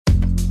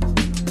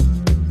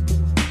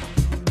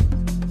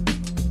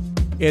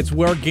It's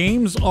where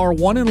games are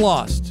won and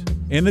lost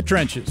in the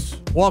trenches.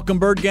 Welcome,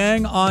 Bird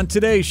Gang. On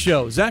today's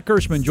show, Zach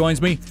Gershman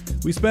joins me.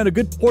 We spent a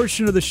good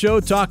portion of the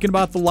show talking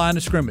about the line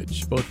of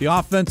scrimmage, both the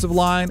offensive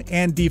line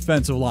and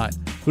defensive line.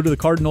 Who do the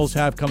Cardinals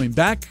have coming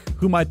back?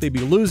 Who might they be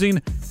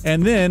losing?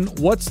 And then,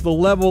 what's the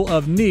level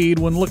of need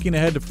when looking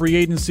ahead to free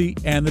agency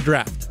and the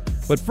draft?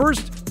 But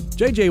first,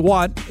 J.J.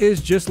 Watt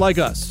is just like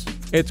us.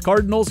 It's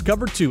Cardinals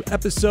Cover 2,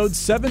 episode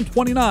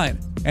 729,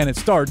 and it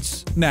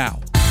starts now.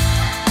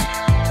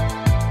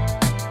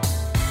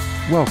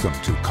 Welcome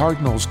to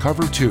Cardinals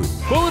Cover 2.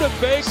 Buda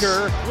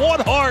Baker, one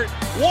heart,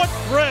 one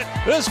grit.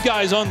 This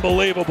guy's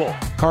unbelievable.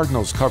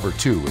 Cardinals Cover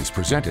 2 is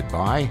presented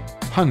by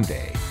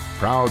Hyundai,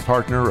 proud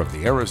partner of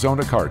the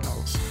Arizona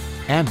Cardinals,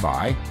 and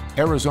by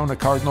Arizona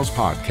Cardinals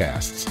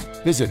Podcasts.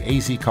 Visit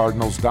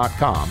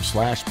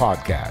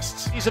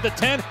azcardinals.com/podcasts. He's at the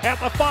 10, at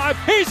the 5.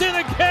 He's in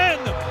again.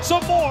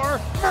 Some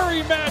more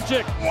Murray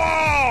magic.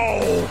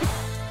 Wow.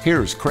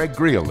 Here's Craig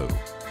Grialou.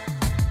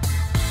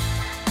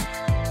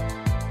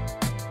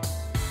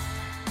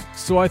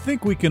 So I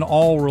think we can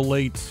all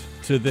relate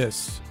to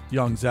this,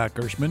 young Zach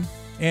Gershman.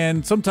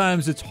 And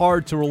sometimes it's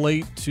hard to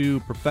relate to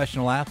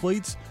professional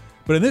athletes.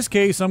 But in this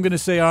case, I'm going to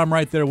say I'm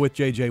right there with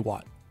J.J.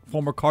 Watt,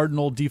 former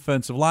Cardinal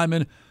defensive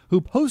lineman, who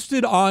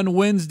posted on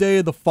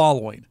Wednesday the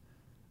following.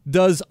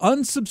 Does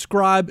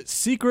unsubscribe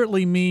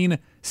secretly mean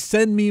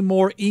send me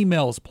more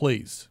emails,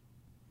 please?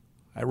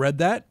 I read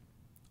that.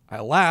 I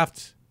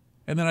laughed.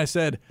 And then I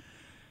said,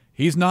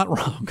 he's not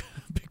wrong,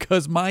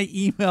 because my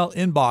email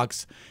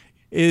inbox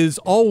is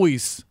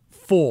always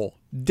full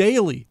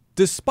daily,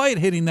 despite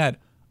hitting that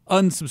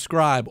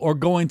unsubscribe or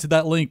going to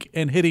that link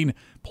and hitting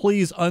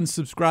please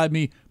unsubscribe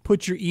me,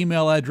 put your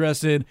email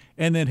address in,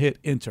 and then hit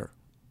enter.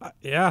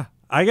 Yeah.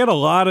 I get a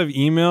lot of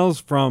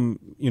emails from,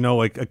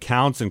 like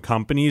accounts and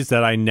companies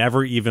that I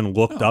never even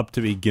looked up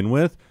to begin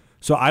with.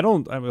 So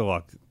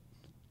look,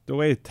 the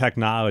way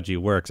technology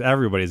works,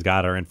 everybody's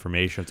got our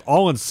information. It's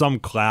all in some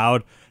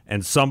cloud,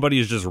 and somebody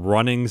is just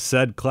running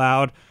said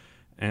cloud.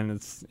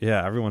 And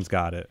everyone's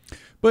got it.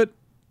 But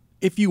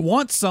if you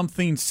want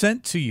something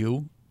sent to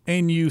you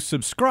and you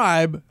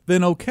subscribe,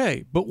 then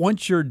okay. But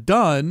once you're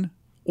done,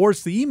 or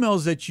it's the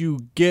emails that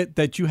you get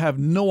that you have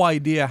no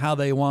idea how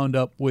they wound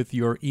up with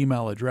your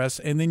email address,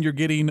 and then you're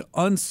getting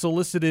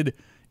unsolicited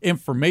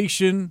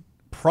information,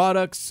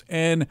 products,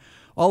 and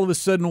all of a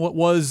sudden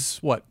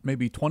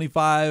maybe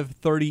 25,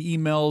 30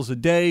 emails a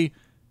day,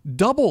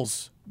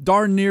 doubles,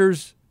 darn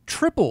nears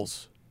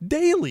triples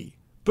daily.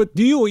 But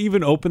do you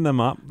even open them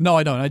up? No,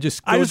 I don't. I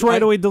just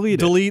right away delete it.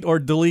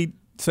 Delete,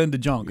 send to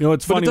junk.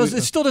 It's funny.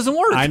 It still doesn't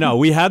work. I know.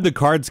 We had the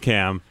Cards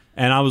Cam,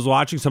 and I was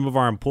watching some of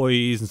our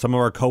employees and some of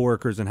our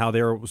coworkers and how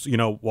they were,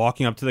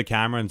 walking up to the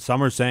camera, and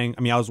some are saying,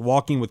 I was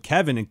walking with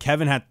Kevin, and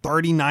Kevin had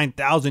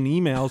 39,000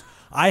 emails.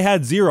 I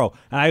had 0.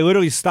 And I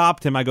literally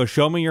stopped him. I go,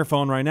 show me your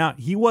phone right now.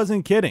 He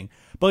wasn't kidding.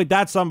 But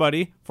that's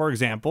somebody, for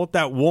example,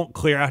 that won't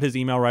clear out his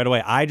email right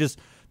away.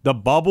 The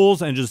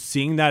bubbles and just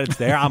seeing that it's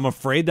there, I'm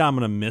afraid that I'm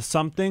going to miss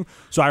something.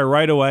 So I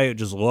right away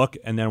just look,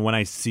 and then when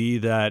I see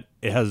that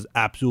it has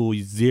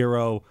absolutely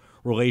 0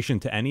 relation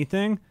to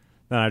anything,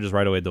 then I just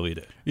right away delete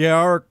it. Yeah,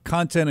 our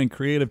content and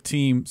creative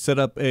team set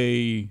up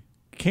a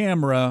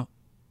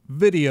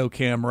video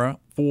camera,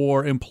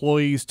 for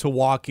employees to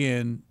walk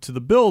in to the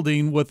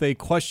building with a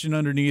question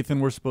underneath,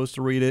 and we're supposed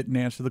to read it and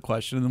answer the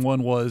question. And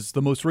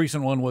the most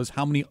recent one was,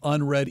 how many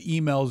unread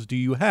emails do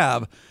you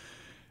have?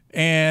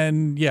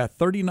 And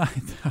 39.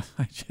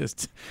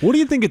 What do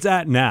you think it's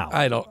at now?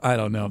 I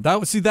don't know.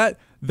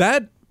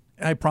 That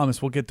I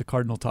promise we'll get to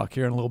Cardinal talk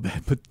here in a little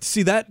bit. But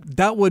see,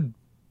 that would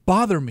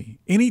bother me.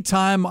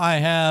 Anytime I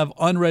have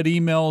unread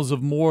emails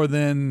of more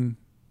than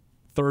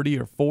 30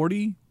 or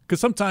 40, because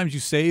sometimes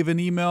you save an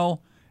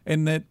email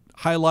and that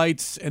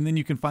highlights, and then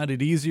you can find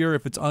it easier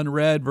if it's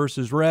unread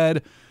versus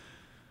read.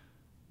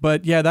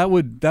 But that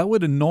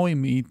would annoy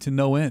me to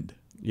no end.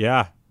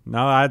 Yeah.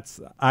 No,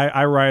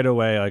 I right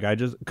away,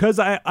 because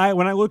I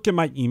when I look at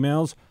my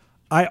emails,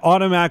 I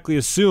automatically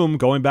assume,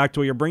 going back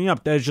to what you're bringing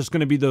up, that it's just going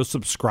to be those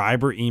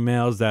subscriber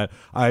emails that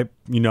I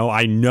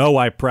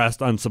I pressed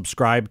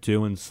unsubscribe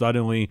to, and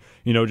suddenly,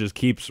 just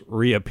keeps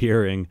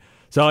reappearing.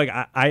 So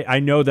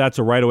I know that's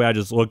a right away. I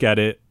just look at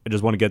it. I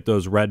just want to get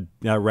those red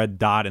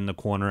dot in the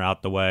corner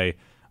out the way.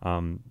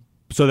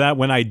 So that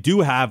when I do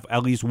have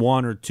at least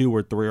 1 or 2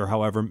 or 3 or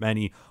however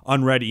many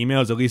unread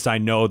emails, at least I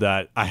know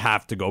that I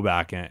have to go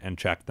back and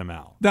check them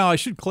out. Now, I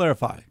should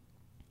clarify.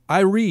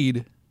 I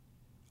read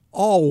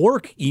all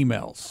work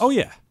emails. Oh,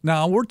 yeah.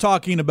 Now, we're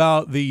talking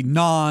about the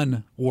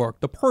non-work,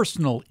 the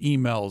personal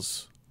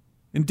emails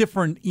in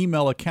different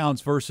email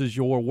accounts versus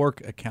your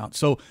work account.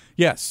 So,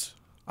 yes,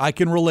 I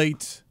can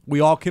relate. We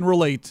all can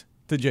relate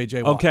to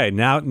J.J. Watt. Okay,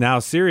 now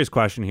serious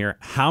question here.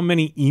 How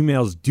many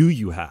emails do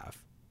you have?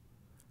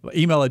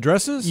 Email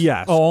addresses?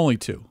 Yes. Oh, only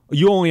 2.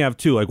 You only have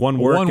 2, like one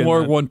work. One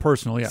work, one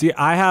personal, yeah. See,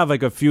 I have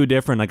like a few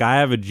different, like I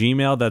have a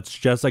Gmail that's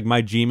just like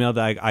my Gmail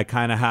that I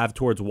kind of have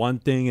towards one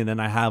thing. And then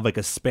I have like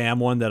a spam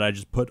one that I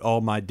just put all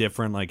my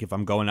different, like if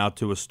I'm going out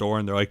to a store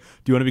and they're like,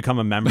 do you want to become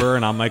a member?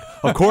 And I'm like,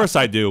 of course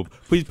I do.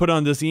 Please put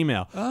on this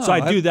email. Oh, so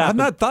I do that. I've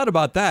not thought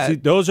about that. See,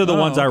 those are the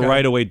ones I okay.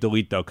 right away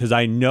delete though, because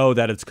I know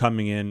that it's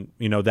coming in,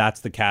 that's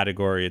the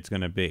category it's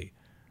going to be.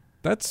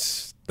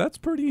 That's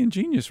pretty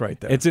ingenious right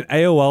there. It's an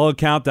AOL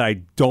account that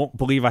I don't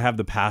believe I have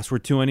the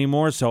password to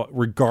anymore. So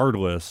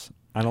regardless,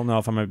 I don't know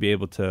if I'm going to be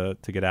able to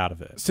get out of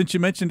it. Since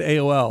you mentioned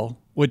AOL,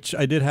 which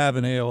I did have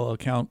an AOL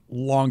account a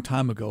long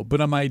time ago,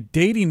 but am I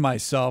dating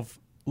myself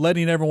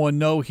letting everyone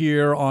know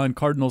here on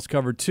Cardinals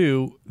Cover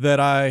 2 that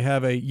I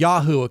have a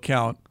Yahoo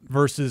account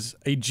versus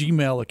a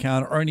Gmail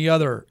account or any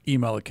other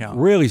email account?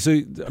 Really? So,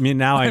 I mean,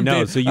 now I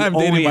know. So you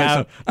only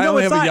have... I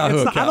only have a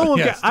Yahoo account.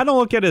 I don't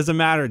look at it as a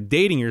matter of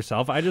dating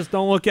yourself. I just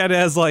don't look at it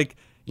as like,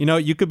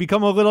 you could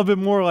become a little bit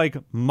more like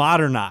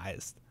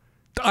modernized.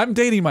 I'm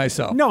dating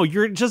myself. No,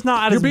 you're just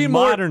not as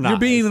modernized. You're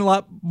being a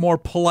lot more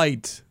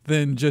polite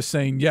than just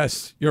saying,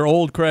 yes, you're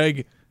old,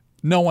 Craig.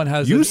 No one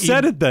has... You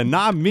said it then,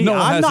 not me. No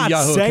one I'm has a not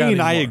Yahoo saying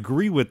account I anymore.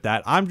 agree with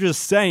that. I'm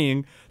just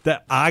saying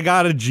that I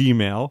got a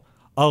Gmail.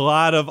 A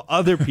lot of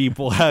other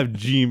people have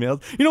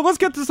Gmails. Let's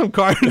get to some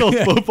Cardinals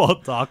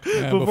football talk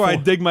before I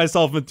dig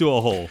myself into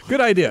a hole.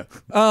 Good idea.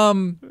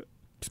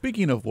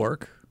 Speaking of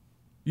work,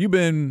 you've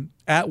been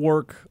at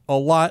work a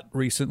lot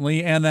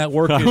recently, and that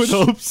work I would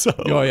hope so.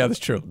 Oh, yeah, that's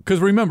true. Because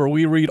remember,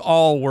 we read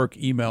all work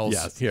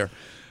emails here.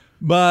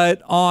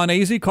 But on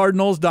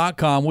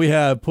azcardinals.com, we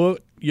have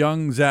put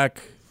young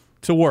Zach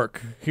to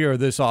work here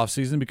this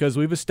offseason because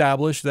we've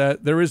established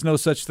that there is no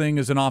such thing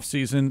as an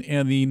offseason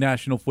in the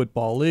National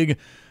Football League.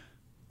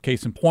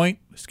 Case in point,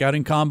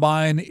 scouting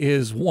combine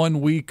is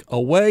 1 week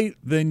away.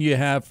 Then you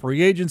have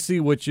free agency,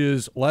 which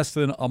is less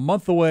than a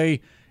month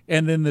away.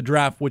 And then the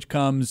draft, which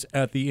comes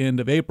at the end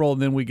of April. And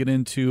then we get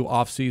into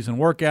off-season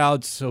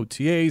workouts,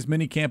 OTAs,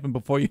 minicamp. And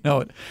before you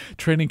know it,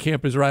 training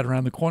camp is right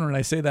around the corner. And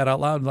I say that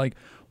out loud, I'm like,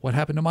 what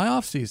happened to my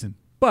off-season?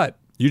 But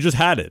you just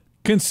had it.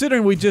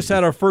 Considering we just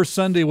had our first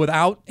Sunday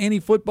without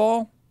any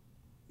football,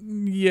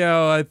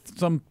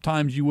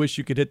 sometimes you wish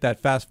you could hit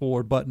that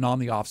fast-forward button on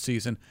the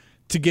off-season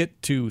to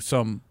get to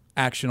some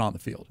action on the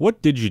field.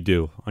 What did you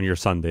do on your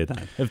Sunday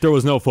then, if there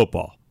was no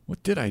football?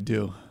 What did I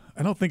do?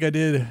 I don't think I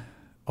did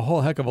a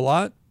whole heck of a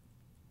lot.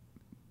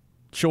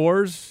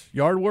 Chores,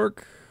 yard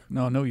work.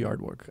 No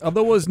yard work.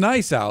 Although it was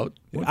nice out.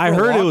 I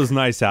heard it was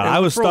nice out. I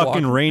was for a stuck walk.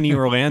 in rainy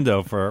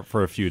Orlando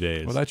for a few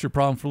days. Well, that's your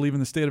problem for leaving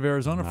the state of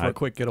Arizona for a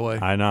quick getaway.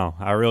 I know.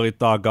 I really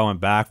thought going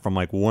back from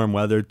like warm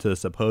weather to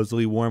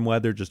supposedly warm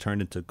weather just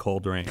turned into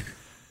cold rain.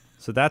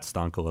 So that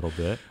stunk a little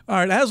bit. All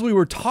right, as we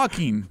were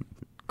talking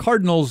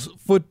Cardinals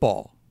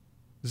football,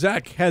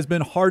 Zach has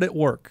been hard at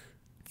work.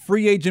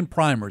 Free agent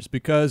primers,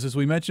 because as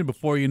we mentioned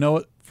before, you know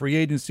it, free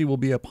agency will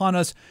be upon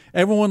us.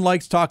 Everyone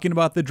likes talking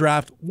about the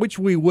draft, which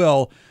we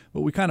will, but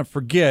we kind of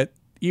forget,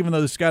 even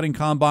though the scouting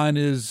combine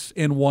is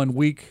in 1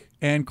 week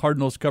and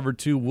Cardinals Cover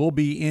 2 will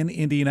be in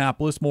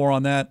Indianapolis. More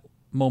on that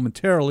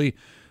momentarily,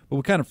 but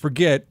we kind of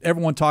forget.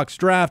 Everyone talks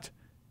draft,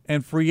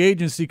 and free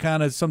agency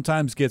kind of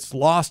sometimes gets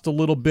lost a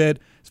little bit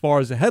as far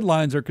as the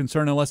headlines are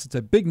concerned, unless it's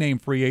a big-name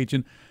free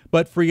agent.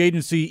 But free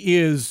agency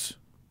is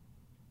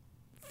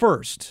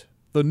first,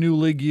 the new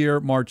league year,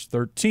 March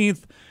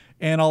 13th,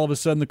 and all of a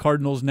sudden the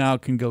Cardinals now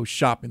can go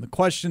shopping. The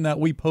question that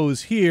we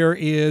pose here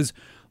is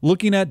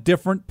looking at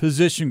different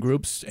position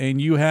groups,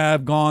 and you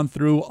have gone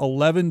through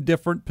 11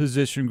 different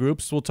position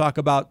groups. We'll talk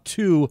about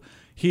 2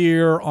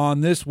 here on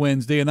this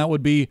Wednesday, and that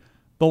would be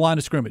the line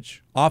of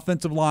scrimmage,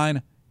 offensive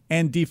line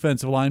and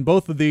defensive line.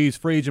 Both of these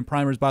free agent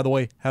primers, by the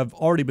way, have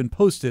already been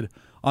posted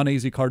on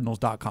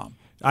azcardinals.com.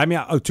 I mean,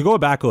 to go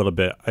back a little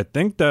bit, I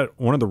think that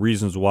one of the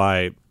reasons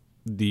why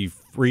the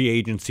free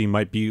agency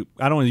might be,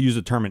 I don't want to use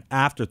the term an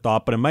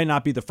afterthought, but it might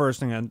not be the first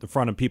thing at the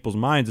front of people's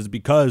minds, is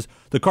because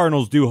the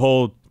Cardinals do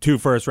hold 2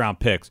 first-round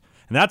picks,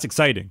 and that's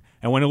exciting.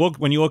 And when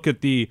you look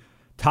at the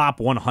top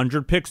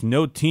 100 picks,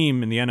 no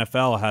team in the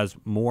NFL has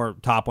more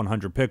top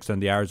 100 picks than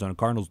the Arizona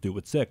Cardinals do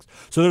with 6.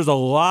 So there's a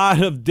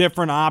lot of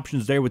different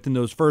options there within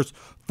those first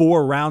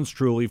 4 rounds,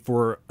 truly,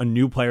 for a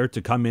new player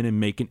to come in and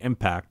make an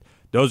impact.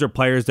 Those are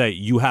players that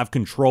you have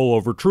control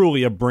over,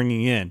 truly, of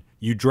bringing in.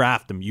 You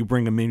draft them. You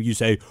bring them in. You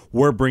say,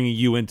 we're bringing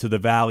you into the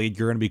Valley.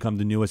 You're going to become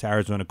the newest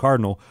Arizona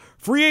Cardinal.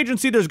 Free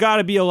agency, there's got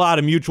to be a lot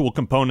of mutual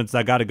components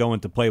that got to go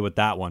into play with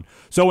that one.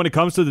 So when it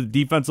comes to the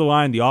defensive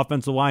line, the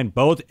offensive line,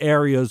 both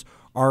areas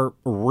are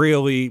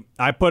really,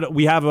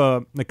 we have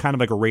a kind of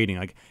like a rating.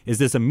 Like, is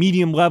this a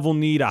medium level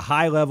need, a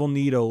high level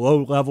need, a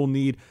low level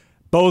need?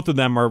 Both of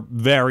them are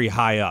very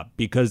high up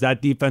because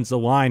that defensive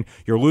line,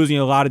 you're losing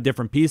a lot of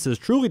different pieces,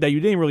 truly, that you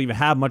didn't really even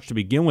have much to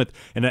begin with.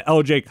 And the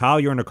LJ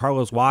Collier and the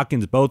Carlos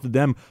Watkins, both of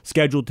them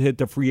scheduled to hit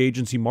the free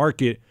agency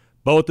market.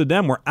 Both of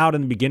them were out in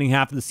the beginning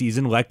half of the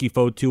season. Lecky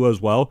Fotu as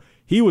well.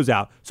 He was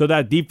out. So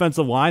that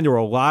defensive line, there were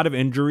a lot of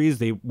injuries.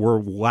 They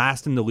were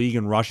last in the league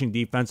in rushing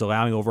defense,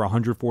 allowing over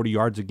 140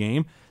 yards a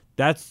game.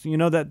 that's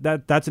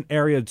that's an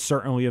area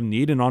certainly of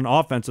need. And on the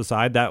offensive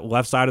side, that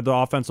left side of the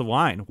offensive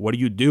line, what do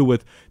you do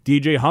with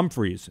DJ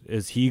Humphries?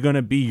 Is he going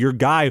to be your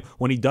guy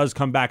when he does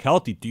come back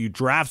healthy? Do you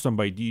draft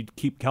somebody? Do you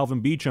keep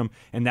Kelvin Beachum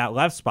in that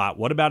left spot?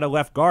 What about a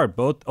left guard?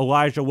 Both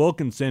Elijah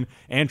Wilkinson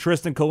and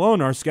Tristan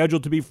Colon are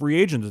scheduled to be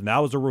free agents, and that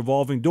was a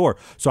revolving door.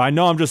 So I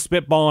know I'm just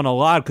spitballing a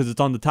lot because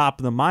it's on the top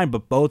of the mind,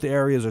 but both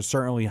areas are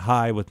certainly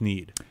high with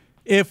need.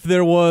 If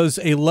there was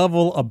a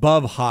level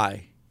above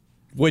high,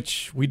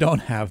 which we don't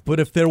have, but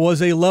if there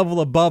was a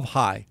level above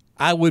high,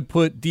 I would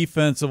put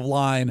defensive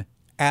line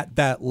at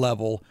that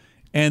level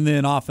and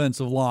then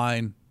offensive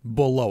line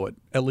below it,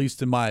 at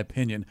least in my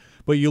opinion.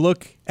 But you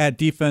look at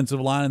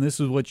defensive line, and this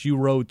is what you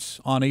wrote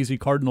on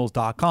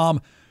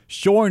azcardinals.com,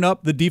 shoring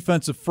up the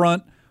defensive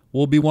front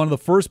will be one of the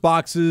first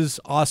boxes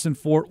Austin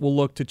Fort will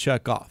look to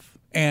check off.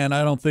 And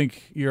I don't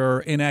think you're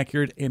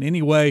inaccurate in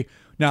any way.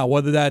 Now,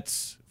 whether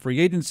that's free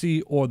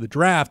agency or the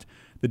draft,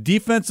 the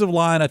defensive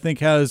line, I think,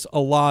 has a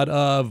lot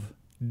of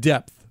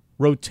depth,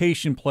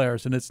 rotation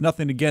players, and it's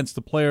nothing against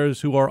the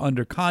players who are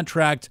under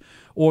contract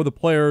or the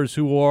players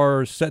who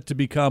are set to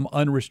become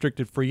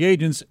unrestricted free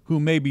agents who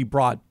may be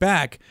brought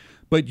back,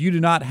 but you do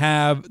not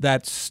have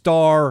that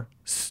star,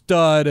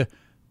 stud,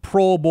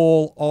 Pro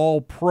Bowl,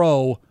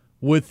 All-Pro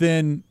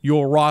within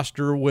your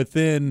roster,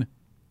 within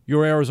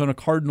your Arizona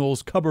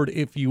Cardinals cupboard,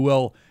 if you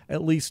will,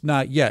 at least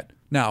not yet.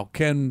 Now,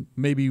 can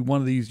maybe one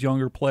of these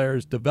younger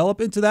players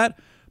develop into that?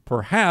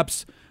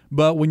 Perhaps,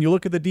 but when you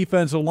look at the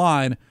defensive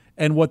line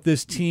and what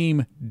this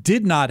team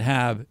did not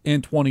have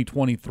in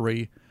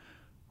 2023,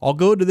 I'll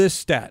go to this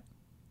stat.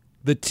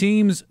 The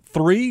team's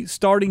 3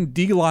 starting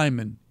D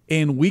linemen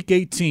in Week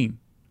 18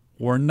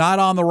 were not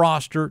on the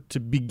roster to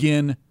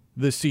begin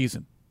the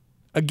season.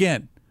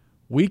 Again,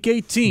 Week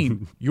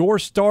 18, you're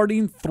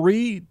starting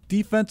 3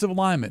 defensive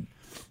linemen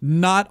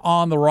not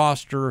on the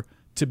roster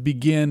to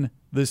begin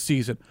the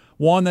season.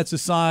 One, that's a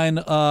sign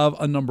of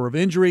a number of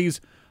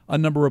injuries, a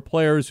number of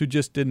players who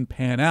just didn't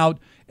pan out,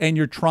 and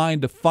you're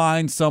trying to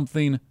find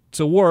something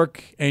to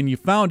work, and you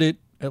found it,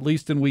 at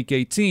least in Week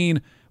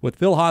 18, with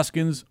Phil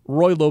Hoskins,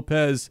 Roy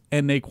Lopez,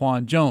 and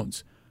Naquan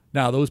Jones.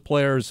 Now, those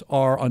players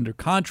are under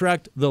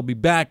contract. They'll be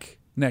back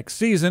next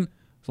season,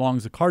 as long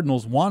as the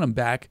Cardinals want them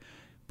back,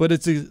 but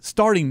it's a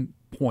starting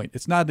point.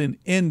 It's not an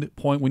end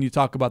point when you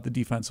talk about the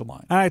defensive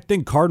line. I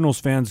think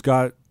Cardinals fans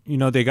got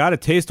a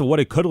taste of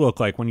what it could look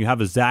like when you have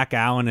a Zach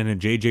Allen and a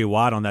J.J.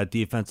 Watt on that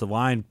defensive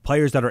line,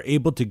 players that are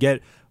able to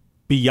get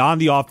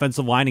beyond the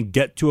offensive line and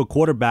get to a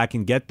quarterback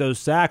and get those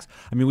sacks.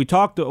 I mean, we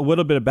talked a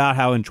little bit about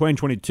how in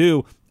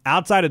 2022,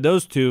 outside of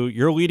those two,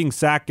 your leading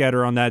sack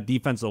getter on that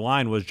defensive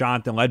line was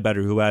Jonathan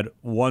Ledbetter, who had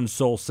 1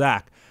 sole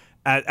sack.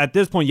 At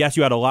this point, yes,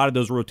 you had a lot of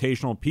those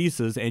rotational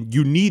pieces, and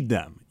you need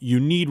them. You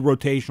need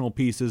rotational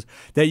pieces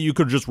that you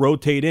could just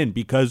rotate in,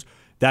 because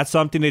that's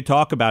something they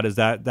talk about, is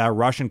that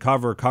rush and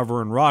cover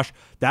and rush.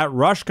 That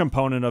rush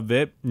component of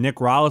it, Nick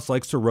Rallis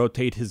likes to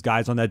rotate his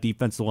guys on that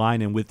defensive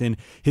line and within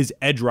his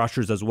edge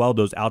rushers as well,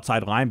 those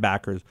outside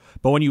linebackers.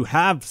 But when you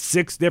have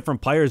 6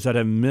 different players that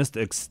have missed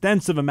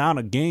extensive amount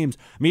of games,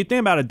 I mean, you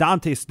think about it,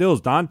 Dante Stills.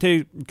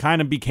 Dante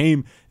kind of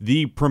became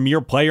the premier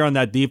player on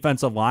that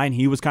defensive line.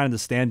 He was kind of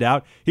the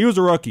standout. He was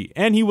a rookie,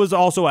 and he was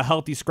also a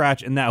healthy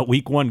scratch in that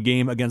Week 1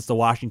 game against the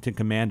Washington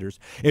Commanders.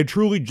 It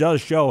truly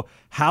does show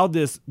how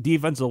this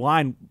defensive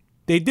line,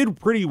 they did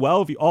pretty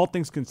well, if you all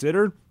things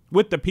considered,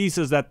 with the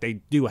pieces that they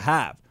do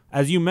have.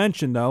 As you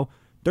mentioned, though,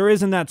 there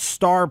isn't that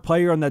star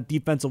player on that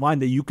defensive line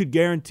that you could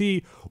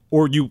guarantee,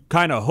 or you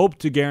kind of hope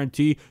to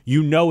guarantee,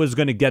 is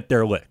going to get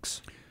their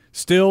licks.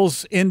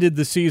 Stills ended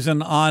the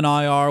season on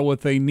IR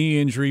with a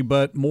knee injury,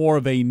 but more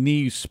of a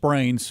knee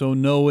sprain, so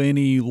no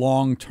any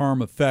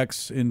long-term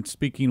effects in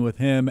speaking with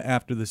him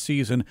after the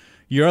season.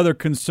 Your other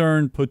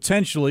concern,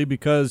 potentially,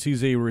 because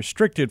he's a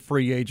restricted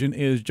free agent,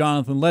 is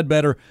Jonathan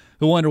Ledbetter,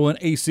 who underwent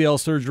ACL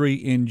surgery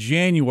in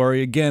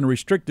January. Again,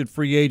 restricted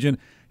free agent.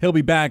 He'll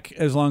be back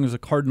as long as the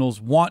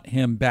Cardinals want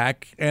him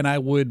back, and I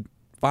would,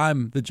 if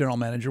I'm the general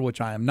manager,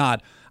 which I am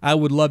not, I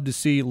would love to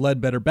see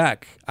Ledbetter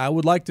back. I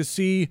would like to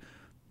see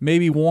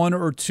maybe 1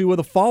 or 2 of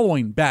the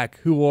following back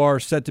who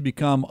are set to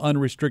become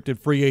unrestricted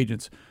free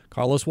agents.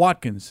 Carlos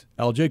Watkins,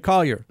 L.J.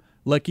 Collier,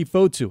 Leki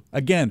Fotu.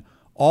 Again,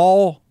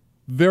 all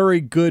very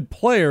good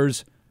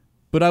players,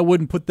 but I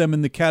wouldn't put them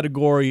in the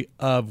category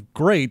of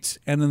greats.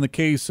 And in the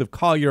case of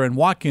Collier and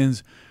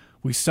Watkins,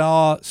 we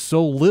saw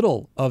so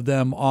little of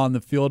them on the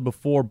field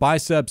before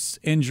biceps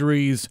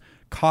injuries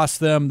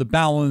cost them the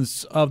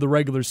balance of the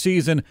regular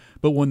season.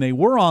 But when they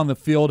were on the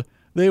field,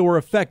 they were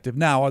effective.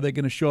 Now, are they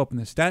going to show up in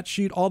the stat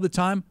sheet all the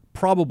time?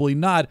 Probably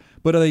not.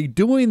 But are they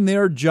doing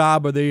their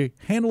job? Are they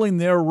handling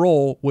their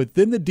role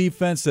within the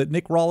defense that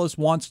Nick Rallis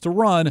wants to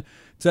run?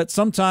 It's that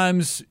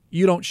sometimes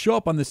you don't show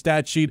up on the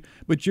stat sheet,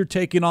 but you're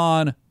taking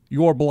on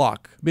your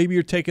block. Maybe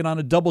you're taking on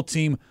a double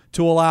team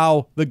to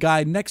allow the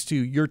guy next to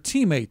you, your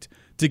teammate,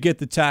 to get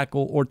the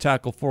tackle or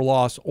tackle for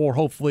loss or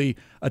hopefully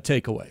a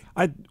takeaway.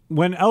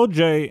 When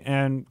LJ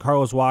and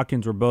Carlos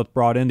Watkins were both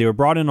brought in, they were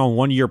brought in on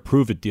one-year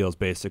prove-it deals,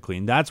 basically.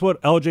 And that's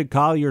what LJ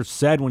Collier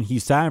said when he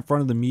sat in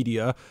front of the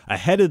media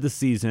ahead of the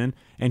season.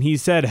 And he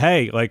said,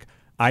 hey, like,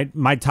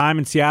 my time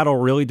in Seattle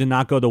really did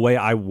not go the way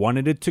I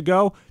wanted it to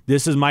go.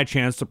 This is my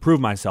chance to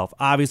prove myself.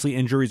 Obviously,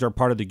 injuries are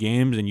part of the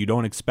games, and you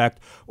don't expect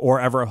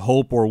or ever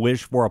hope or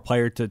wish for a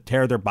player to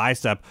tear their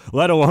bicep,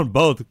 let alone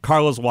both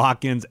Carlos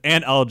Watkins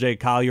and LJ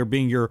Collier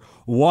being your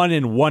 1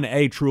 and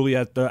 1A truly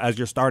as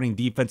your starting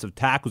defensive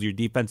tackles, your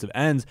defensive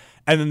ends,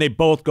 and then they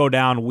both go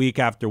down week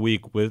after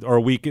week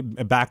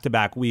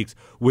back-to-back weeks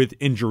with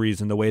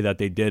injuries in the way that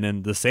they did,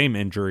 and the same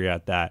injury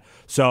at that.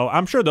 So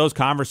I'm sure those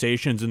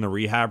conversations in the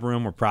rehab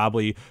room were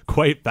probably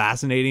quite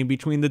fascinating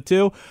between the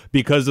two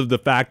because of the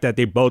fact that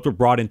they both were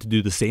brought in to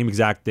do the same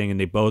exact thing, and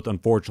they both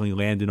unfortunately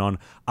landed on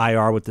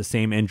IR with the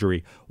same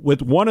injury.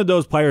 With one of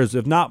those players,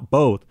 if not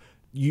both,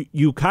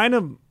 you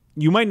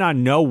might not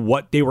know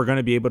what they were going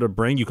to be able to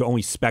bring. You can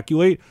only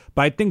speculate.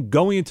 But I think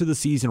going into the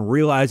season,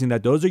 realizing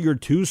that those are your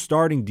two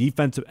starting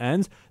defensive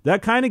ends,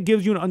 that kind of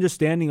gives you an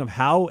understanding of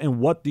how and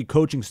what the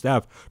coaching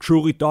staff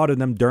truly thought of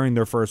them during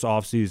their first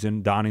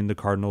offseason donning the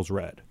Cardinals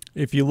red.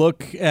 If you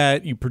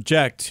you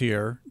project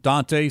here,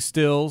 Dante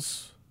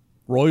Stills,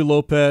 Roy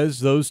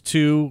Lopez, those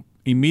two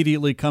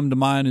immediately come to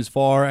mind as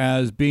far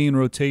as being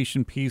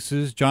rotation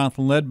pieces.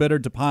 Jonathan Ledbetter,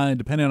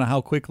 depending on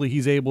how quickly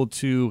he's able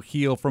to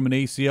heal from an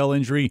ACL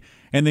injury.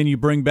 And then you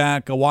bring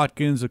back a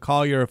Watkins, a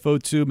Collier, a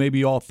Fotu,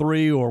 maybe all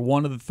three or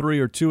one of the three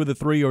or two of the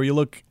three, or you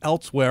look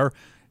elsewhere.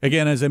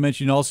 Again, as I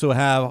mentioned, you also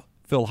have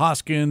Phil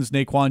Hoskins,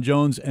 Naquan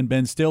Jones, and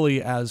Ben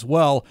Stilley as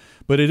well.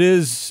 But it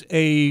is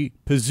a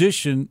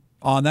position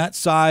on that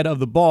side of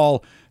the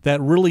ball that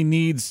really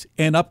needs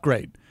an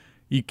upgrade.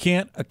 You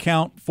can't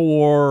account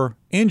for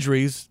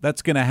injuries.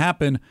 That's going to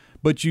happen,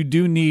 but you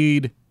do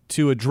need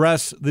to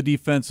address the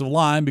defensive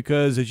line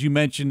because, as you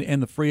mentioned in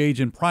the free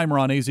agent primer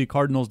on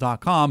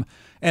azcardinals.com,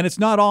 and it's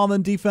not all on the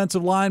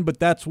defensive line, but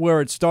that's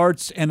where it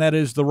starts, and that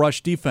is the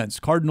rush defense.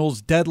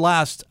 Cardinals dead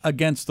last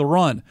against the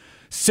run.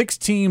 6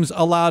 teams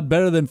allowed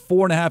better than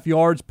 4.5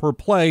 yards per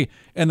play,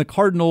 and the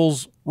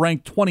Cardinals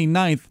ranked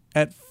 29th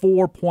at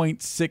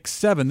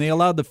 4.67. They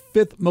allowed the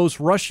 5th most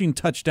rushing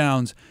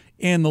touchdowns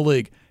in the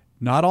league.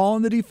 Not all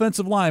on the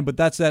defensive line, but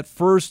that's that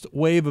first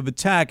wave of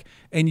attack,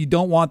 and you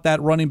don't want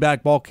that running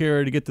back ball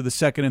carrier to get to the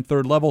second and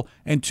third level,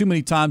 and too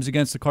many times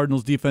against the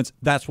Cardinals defense,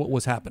 that's what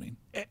was happening.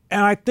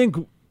 And I think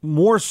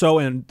more so,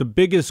 and the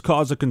biggest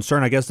cause of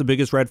concern, I guess the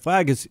biggest red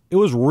flag, is it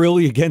was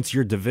really against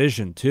your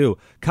division, too.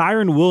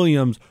 Kyren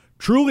Williams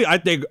truly, I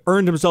think,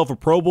 earned himself a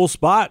Pro Bowl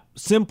spot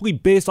simply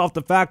based off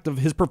the fact of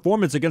his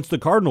performance against the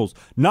Cardinals.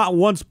 Not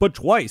once, but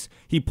twice.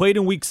 He played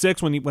in Week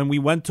 6 when we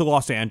went to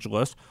Los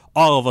Angeles.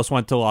 All of us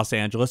went to Los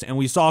Angeles, and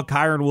we saw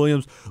Kyren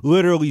Williams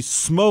literally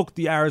smoke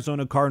the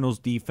Arizona Cardinals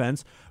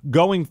defense,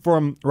 going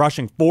from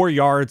rushing 4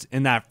 yards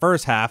in that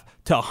first half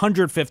to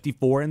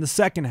 154 in the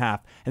second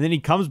half. And then he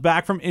comes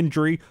back from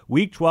injury,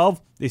 Week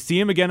 12. They see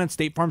him again at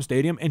State Farm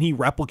Stadium, and he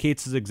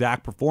replicates his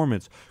exact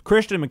performance.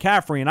 Christian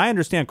McCaffrey, and I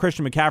understand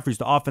Christian McCaffrey's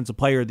the Offensive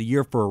Player of the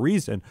Year for a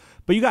reason,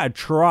 but you got to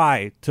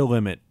try to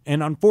limit.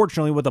 And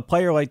unfortunately, with a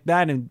player like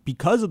that, and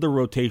because of the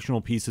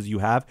rotational pieces you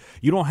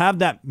don't have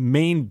that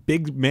main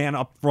big man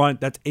up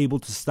front that's able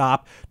to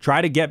stop,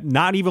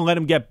 not even let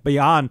him get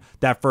beyond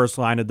that first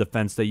line of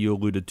defense that you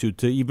alluded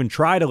to even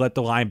try to let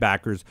the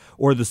linebackers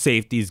or the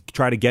safeties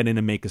try to get in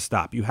and make a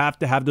stop. You have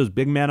to have those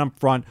big men up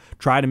front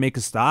try to make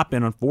a stop,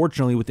 and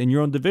unfortunately, within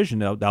your own division,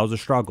 that was a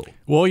struggle.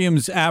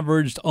 Williams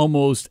averaged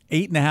almost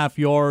 8.5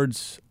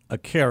 yards a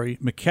carry.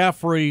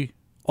 McCaffrey,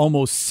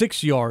 almost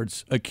 6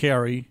 yards a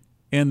carry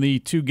in the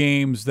 2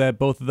 games that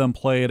both of them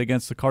played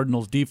against the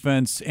Cardinals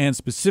defense, and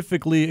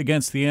specifically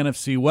against the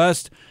NFC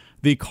West.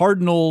 The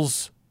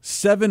Cardinals'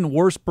 7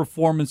 worst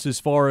performances as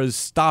far as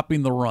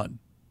stopping the run.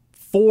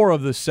 4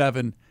 of the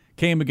 7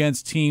 came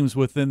against teams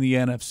within the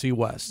NFC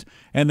West.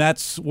 And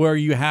that's where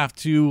you have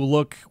to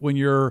look when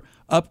you're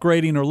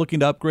upgrading or looking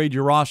to upgrade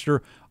your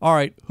roster. All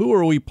right, who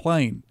are we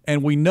playing?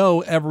 And we know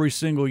every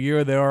single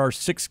year there are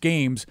 6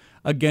 games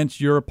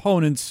against your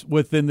opponents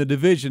within the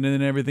division, and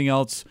then everything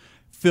else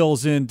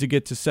fills in to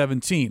get to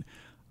 17.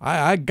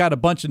 I got a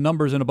bunch of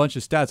numbers and a bunch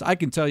of stats. I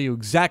can tell you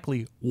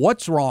exactly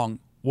what's wrong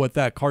with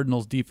that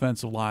Cardinals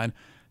defensive line.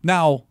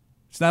 Now,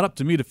 it's not up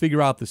to me to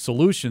figure out the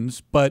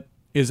solutions, but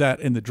is that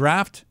in the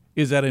draft?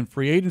 Is that in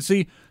free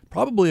agency?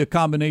 Probably a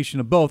combination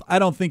of both. I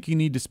don't think you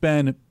need to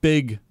spend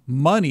big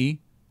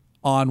money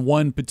on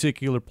one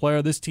particular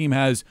player. This team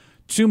has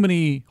too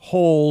many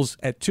holes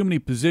at too many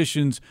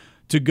positions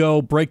to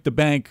go break the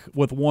bank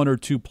with 1 or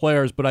 2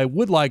 players, but I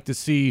would like to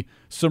see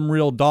some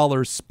real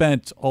dollars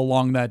spent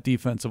along that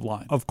defensive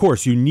line. Of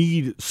course, you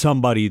need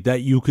somebody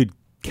that you could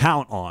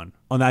count on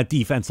that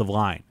defensive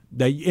line.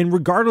 And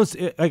regardless,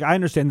 like I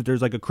understand that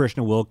there's like a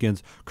Christian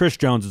Wilkins. Chris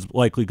Jones is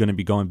likely going to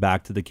be going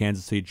back to the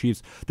Kansas City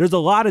Chiefs. There's a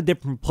lot of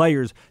different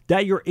players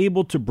that you're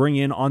able to bring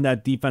in on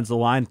that defensive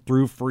line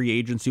through free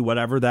agency,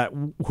 whoever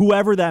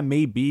that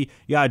may be.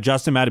 Yeah,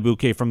 Justin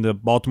Matabuke from the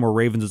Baltimore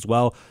Ravens as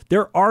well.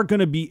 There are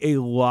going to be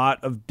a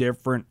lot of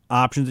different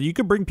options. You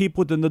could bring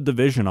people within the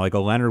division, like a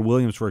Leonard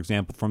Williams, for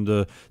example, from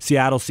the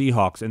Seattle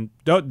Seahawks. And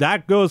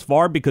that goes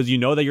far because you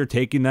know that you're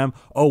taking them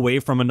away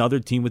from another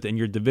team within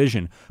your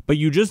division. But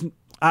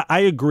I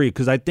agree,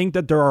 because I think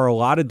that there are a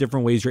lot of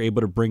different ways you're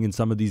able to bring in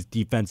some of these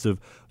defensive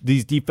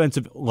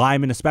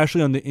linemen,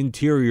 especially on the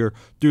interior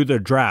through the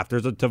draft.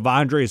 There's a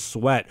Tavondre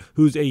Sweat,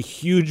 who's a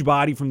huge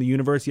body from the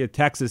University of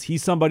Texas.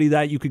 He's somebody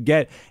that you could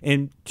get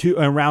in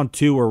round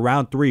 2 or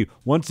round 3.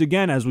 Once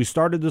again, as we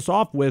started this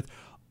off with,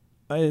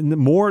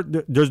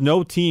 there's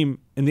no team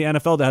in the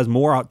NFL that has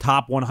more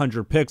top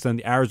 100 picks than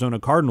the Arizona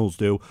Cardinals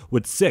do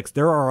with 6.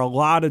 There are a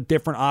lot of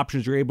different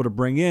options you're able to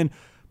bring in.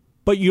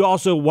 But you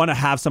also want to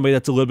have somebody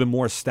that's a little bit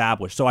more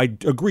established. So I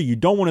agree. You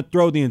don't want to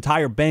throw the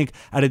entire bank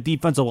at a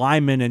defensive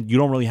lineman and you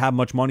don't really have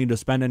much money to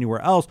spend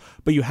anywhere else.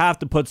 But you have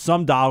to put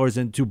some dollars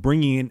into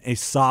bringing in a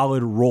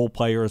solid role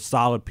player, a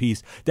solid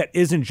piece that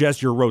isn't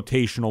just your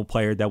rotational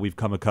player that we've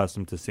come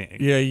accustomed to seeing.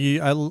 Yeah,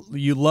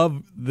 you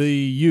love the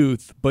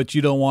youth, but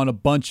you don't want a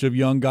bunch of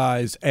young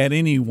guys at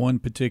any one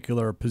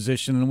particular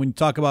position. And when you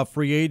talk about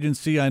free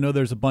agency, I know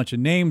there's a bunch of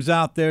names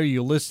out there.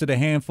 You listed a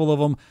handful of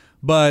them.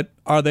 But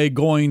are they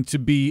going to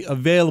be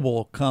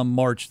available come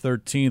March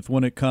 13th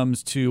when it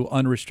comes to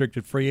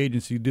unrestricted free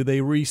agency? Do they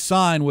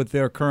re-sign with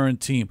their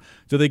current team?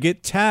 Do they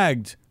get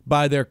tagged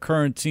by their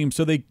current team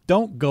so they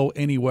don't go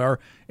anywhere?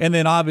 And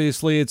then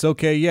obviously it's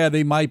okay, yeah,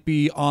 they might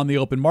be on the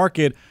open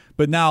market,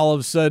 but now all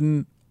of a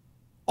sudden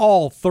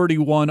all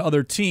 31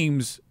 other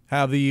teams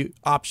have the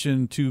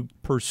option to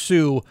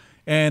pursue.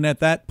 And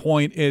at that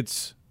point,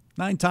 it's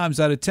 9 times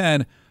out of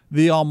 10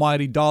 the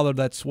almighty dollar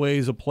that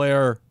sways a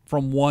player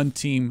from one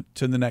team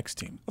to the next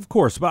team. Of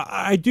course, but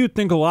I do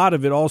think a lot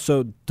of it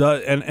also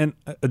does, and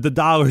the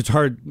dollars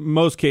are in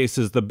most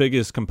cases the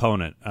biggest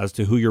component as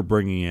to who you're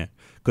bringing in.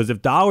 Because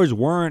if dollars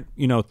weren't,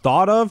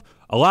 thought of,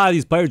 a lot of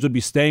these players would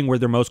be staying where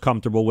they're most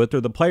comfortable with,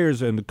 or the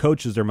players and the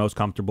coaches they're most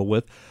comfortable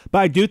with. But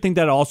I do think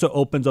that also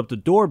opens up the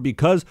door,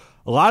 because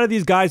a lot of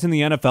these guys in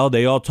the NFL,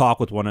 they all talk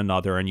with one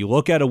another. And you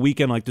look at a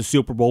weekend like the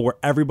Super Bowl where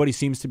everybody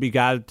seems to be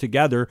gathered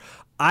together.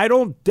 I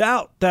don't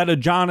doubt that a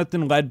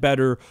Jonathan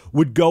Ledbetter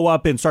would go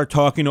up and start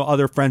talking to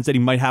other friends that he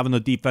might have on the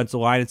defensive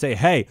line and say,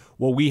 hey,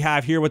 what we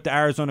have here with the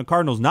Arizona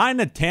Cardinals, not in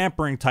a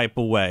tampering type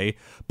of way,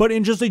 but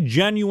in just a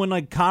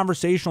genuine,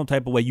 conversational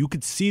type of way. You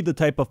could see the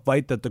type of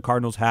fight that the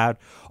Cardinals had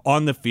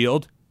on the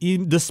field,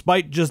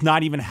 despite just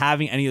not even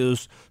having any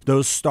of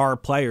those star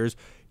players.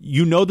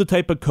 You know the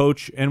type of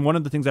coach, and one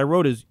of the things I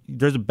wrote is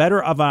there's a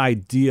better of an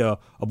idea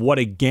of what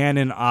a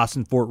Gannon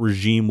Austin Fort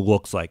regime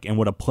looks like and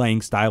what a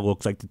playing style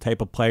looks like, the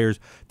type of players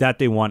that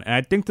they want. And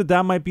I think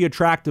that might be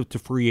attractive to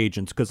free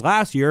agents, because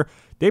last year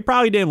they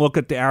probably didn't look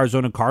at the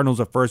Arizona Cardinals,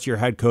 a first-year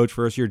head coach,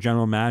 first-year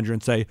general manager,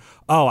 and say,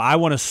 oh, I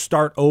want to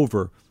start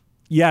over.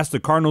 Yes, the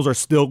Cardinals are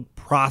still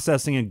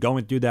processing and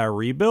going through that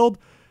rebuild,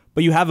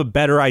 but you have a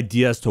better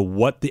idea as to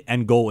what the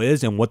end goal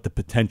is and what the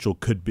potential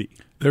could be.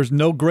 There's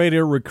no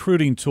greater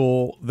recruiting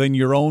tool than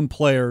your own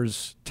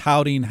players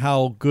touting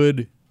how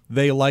good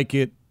they like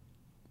it,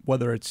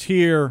 whether it's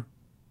here,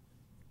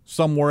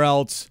 somewhere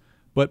else.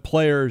 But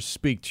players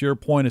speak, to your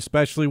point,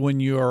 especially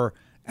when you're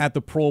at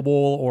the Pro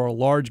Bowl or a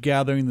large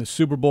gathering, the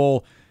Super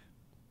Bowl.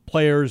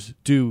 Players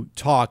do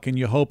talk, and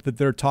you hope that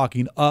they're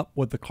talking up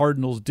what the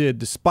Cardinals did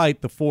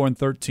despite the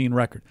 4-13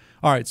 record.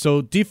 All right,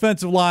 so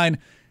defensive line,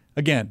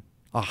 again,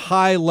 a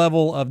high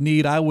level of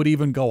need. I would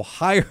even go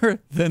higher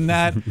than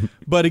that.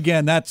 But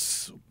again,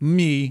 that's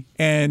me.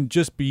 And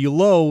just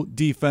below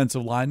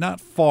defensive line,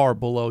 not far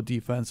below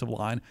defensive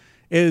line,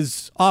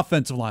 is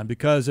offensive line.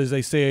 Because as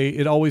they say,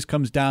 it always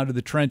comes down to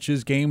the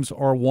trenches. Games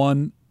are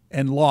won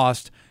and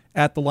lost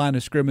at the line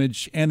of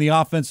scrimmage. And the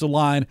offensive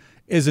line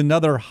is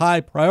another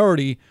high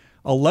priority.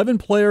 11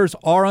 players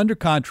are under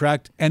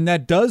contract, and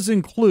that does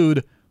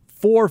include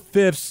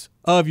 4/5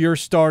 of your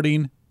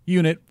starting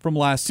unit from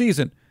last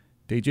season.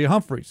 DJ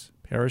Humphries,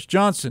 Paris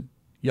Johnson,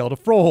 Yelda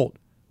Froholt,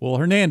 Will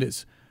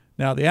Hernandez.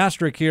 Now, the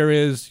asterisk here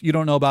is you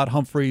don't know about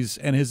Humphries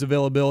and his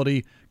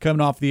availability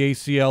coming off the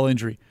ACL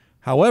injury.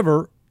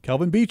 However,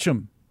 Kelvin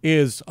Beachum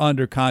is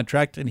under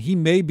contract, and he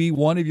may be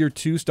one of your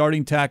 2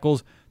 starting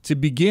tackles to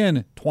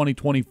begin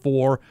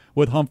 2024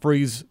 with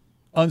Humphries'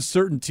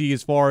 uncertainty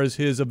as far as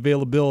his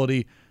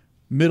availability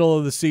middle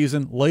of the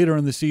season, later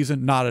in the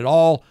season, not at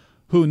all.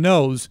 Who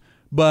knows?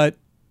 But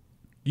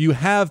you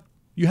have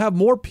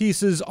more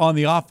pieces on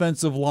the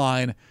offensive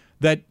line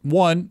that,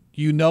 one,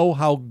 you know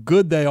how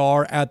good they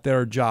are at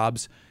their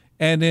jobs,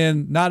 and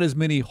then not as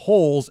many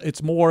holes.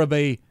 It's more of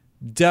a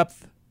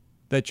depth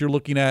that you're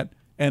looking at.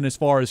 And as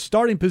far as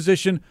starting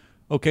position,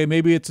 okay,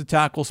 maybe it's a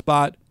tackle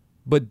spot,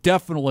 but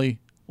definitely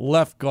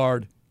left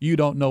guard. You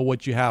don't know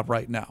what you have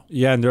right now.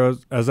 Yeah, and there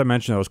was, as I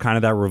mentioned, there was kind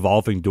of that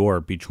revolving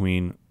door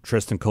between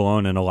Tristan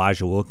Colon and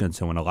Elijah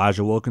Wilkinson. When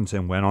Elijah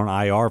Wilkinson went on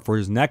IR for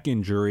his neck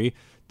injury,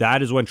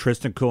 that is when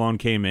Tristan Colon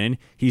came in.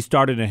 He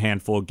started a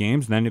handful of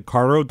games, and then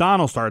Carter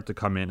O'Donnell started to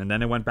come in, and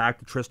then it went back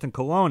to Tristan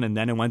Colon, and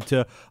then it went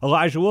to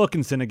Elijah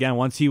Wilkinson again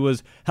once he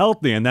was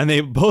healthy, and then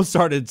they both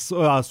started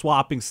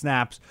swapping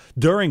snaps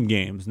during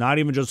games. Not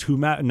even just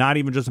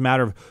a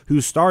matter of who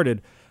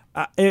started.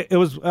 I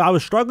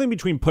was struggling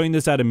between putting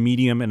this at a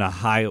medium and a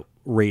high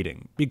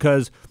rating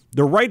because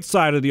the right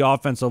side of the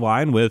offensive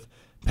line with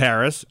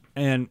Paris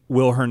and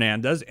Will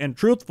Hernandez, and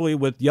truthfully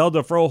with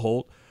Yelda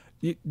Froholt,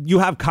 you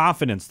have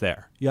confidence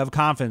there.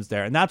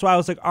 And that's why I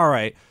was like, all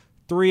right,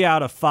 3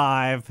 out of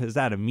 5. Is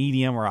that a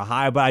medium or a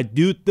high? But I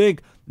do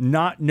think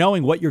not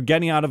knowing what you're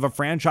getting out of a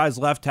franchise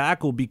left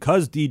tackle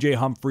because DJ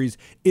Humphries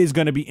is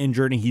going to be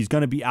injured and he's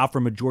going to be out for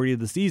a majority of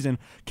the season.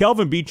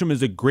 Kelvin Beachum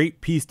is a great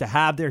piece to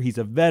have there. He's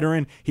a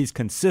veteran. He's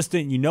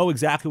consistent. You know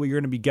exactly what you're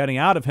going to be getting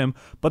out of him.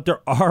 But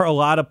there are a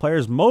lot of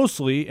players,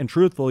 mostly and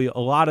truthfully, a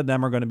lot of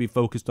them are going to be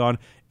focused on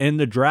in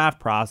the draft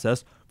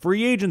process.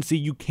 Free agency,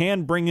 you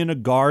can bring in a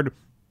guard.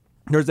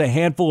 There's a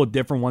handful of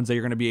different ones that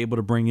you're going to be able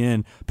to bring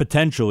in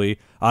potentially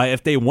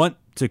if they want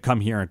to come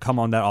here and come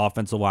on that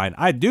offensive line.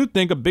 I do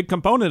think a big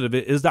component of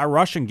it is that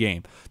rushing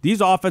game.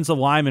 These offensive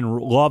linemen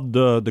love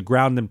the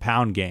ground and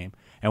pound game.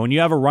 And when you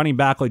have a running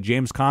back like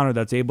James Conner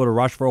that's able to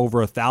rush for over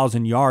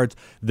 1,000 yards,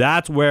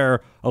 that's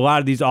where a lot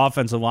of these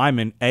offensive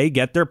linemen, A,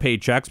 get their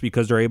paychecks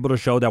because they're able to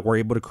show that we're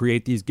able to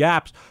create these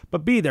gaps.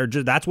 But B,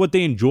 that's what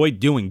they enjoy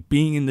doing,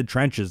 being in the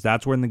trenches.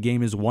 That's when the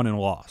game is won and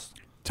lost.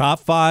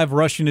 Top 5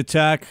 rushing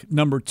attack,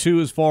 number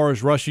 2 as far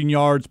as rushing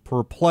yards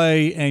per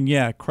play. And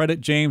yeah, credit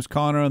James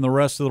Conner and the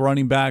rest of the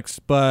running backs,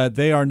 but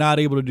they are not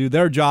able to do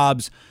their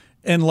jobs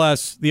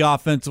unless the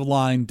offensive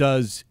line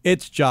does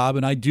its job.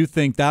 And I do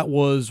think that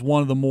was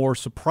one of the more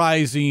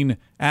surprising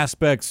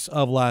aspects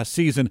of last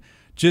season,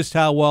 just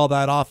how well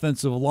that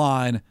offensive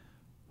line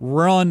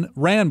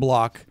ran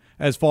block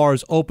as far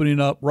as opening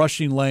up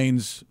rushing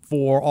lanes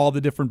for all the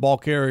different ball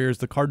carriers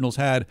the Cardinals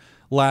had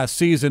last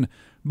season.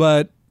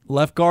 But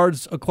left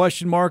guard's a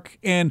question mark,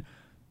 and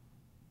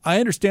I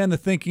understand the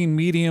thinking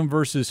medium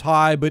versus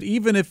high, but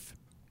even if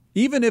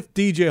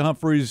DJ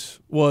Humphries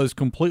was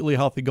completely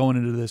healthy going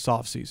into this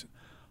offseason,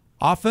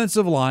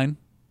 offensive line,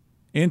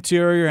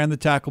 interior, and the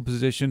tackle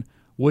position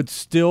would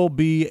still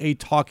be a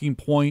talking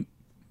point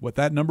with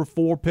that number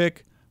 4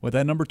 pick, with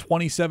that number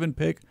 27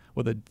 pick,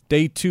 with a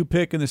day 2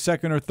 pick in the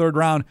second or third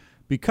round,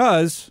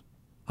 because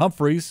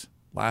Humphries,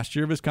 last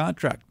year of his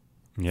contract.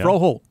 Yep.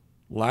 Froholt,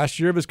 last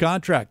year of his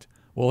contract.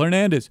 Will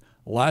Hernandez,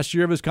 last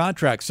year of his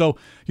contract. So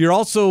you're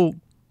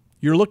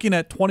looking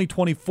at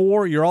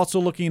 2024. You're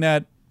also looking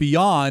at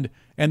beyond,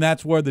 and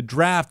that's where the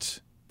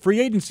draft, free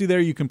agency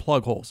there, you can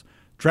plug holes.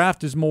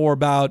 Draft is more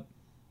about,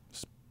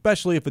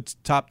 especially if it's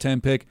top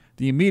 10 pick,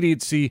 the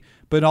immediacy,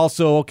 but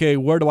also, okay,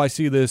 where do I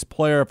see this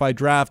player if I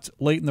draft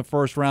late in the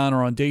first round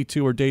or on day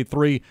 2 or day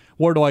 3?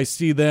 Where do I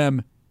see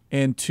them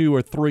in 2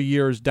 or 3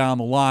 years down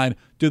the line?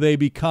 Do they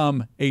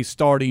become a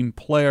starting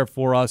player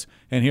for us?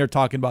 And here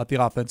talking about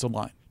the offensive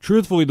line.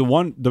 Truthfully,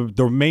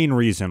 the main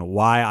reason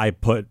why I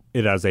put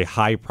it as a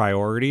high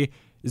priority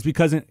is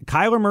because in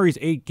Kyler Murray's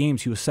 8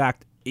 games, he was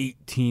sacked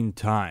 18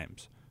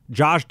 times.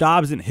 Josh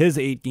Dobbs in his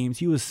 8 games,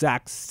 he was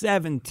sacked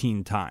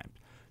 17 times.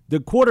 The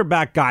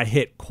quarterback got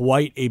hit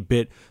quite a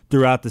bit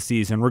throughout the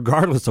season,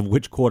 regardless of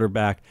which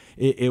quarterback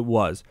it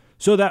was.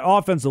 So that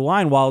offensive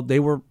line, while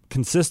they were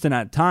consistent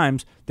at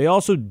times, they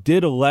also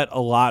did let a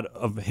lot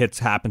of hits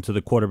happen to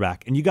the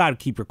quarterback. And you got to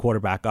keep your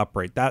quarterback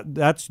upright.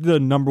 That's the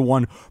number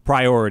one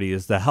priority,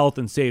 is the health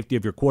and safety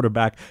of your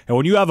quarterback. And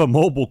when you have a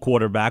mobile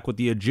quarterback with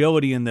the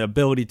agility and the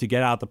ability to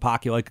get out the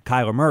pocket like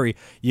Kyler Murray,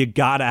 you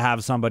got to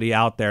have somebody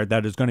out there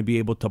that is going to be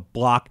able to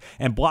block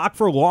and block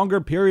for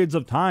longer periods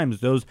of times,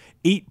 those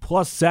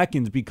 8+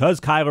 seconds, because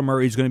Kyler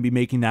Murray is going to be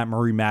making that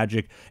Murray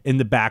magic in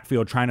the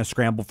backfield, trying to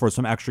scramble for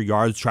some extra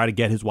yards, try to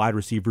get his wide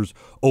receivers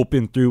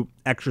open through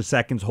extra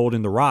seconds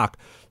holding the rock.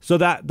 So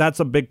that's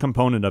a big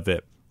component of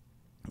it.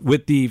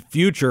 With the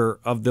future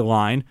of the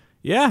line,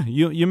 yeah,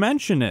 you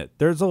mentioned it.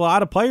 There's a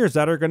lot of players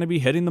that are going to be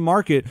hitting the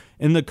market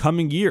in the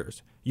coming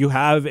years. You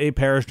have a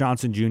Paris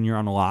Johnson Jr.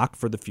 on the lock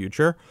for the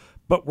future,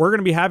 but we're going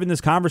to be having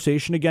this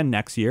conversation again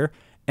next year.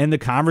 And the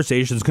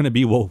conversation is going to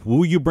be, well,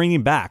 who are you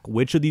bringing back?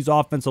 Which of these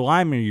offensive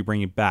linemen are you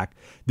bringing back?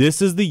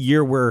 This is the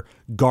year where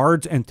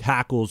guards and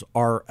tackles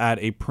are at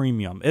a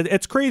premium.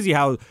 It's crazy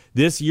how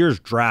this year's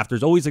draft,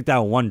 there's always like that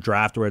one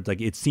draft where it's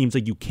like, it seems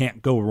like you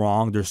can't go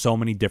wrong. There's so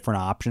many different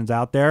options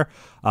out there.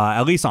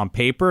 At least on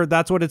paper,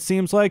 that's what it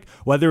seems like.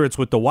 Whether it's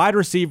with the wide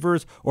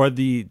receivers or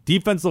the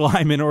defensive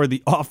linemen or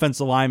the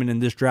offensive linemen in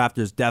this draft,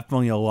 there's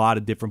definitely a lot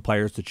of different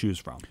players to choose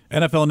from.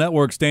 NFL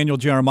Network's Daniel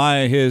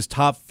Jeremiah, his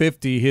top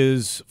 50,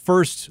 his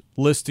first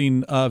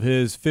listing of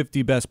his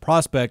 50 best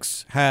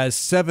prospects, has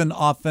 7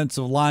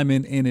 offensive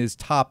linemen in his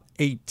top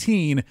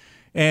 18,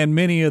 and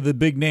many of the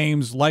big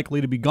names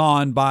likely to be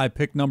gone by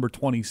pick number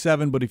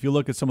 27. But if you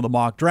look at some of the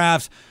mock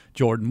drafts,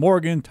 Jordan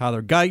Morgan,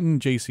 Tyler Guyton,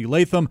 J.C.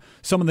 Latham,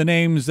 some of the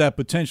names that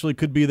potentially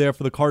could be there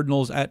for the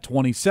Cardinals at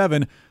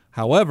 27.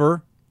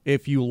 However,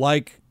 if you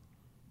like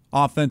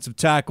offensive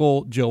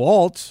tackle Joe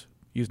Alt.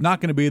 He's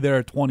not going to be there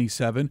at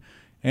 27.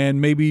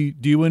 And maybe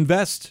do you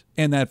invest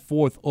in that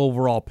 4th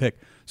overall pick?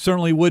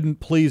 Certainly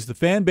wouldn't please the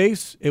fan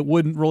base. It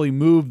wouldn't really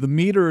move the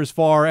meter as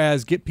far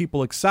as get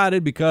people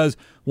excited because,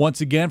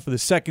 once again, for the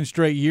 2nd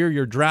straight year,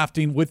 you're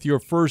drafting with your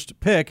first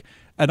pick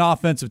an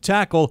offensive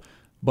tackle.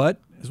 But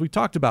as we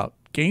talked about,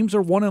 games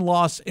are won and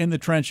lost in the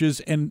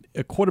trenches, and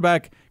a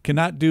quarterback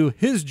cannot do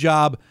his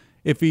job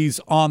if he's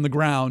on the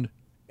ground.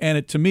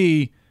 And to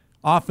me,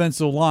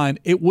 offensive line,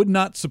 it would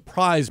not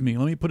surprise me,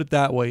 let me put it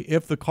that way,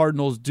 if the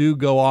Cardinals do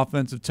go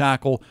offensive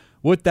tackle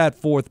with that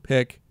 4th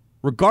pick,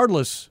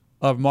 regardless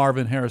of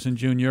Marvin Harrison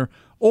Jr.,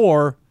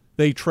 or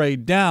they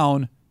trade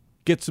down,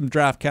 get some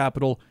draft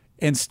capital,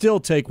 and still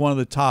take one of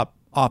the top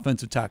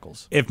offensive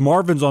tackles. If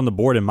Marvin's on the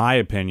board, in my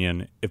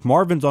opinion,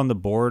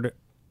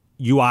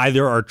 you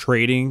either are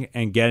trading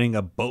and getting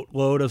a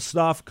boatload of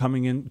stuff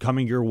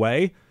coming your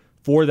way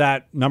for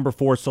that number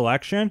 4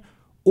 selection,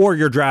 or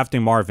you're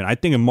drafting Marvin. I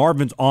think if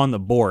Marvin's on the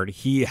board,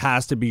 he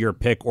has to be your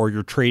pick, or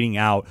you're trading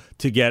out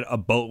to get a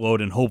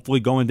boatload and hopefully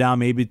going down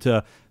maybe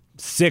to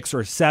 6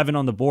 or 7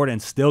 on the board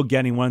and still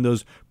getting one of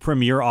those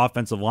premier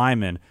offensive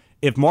linemen.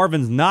 If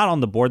Marvin's not on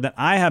the board, then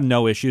I have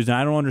no issues, and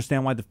I don't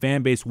understand why the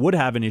fan base would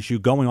have an issue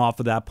going off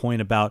of that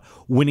point about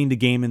winning the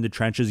game in the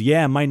trenches.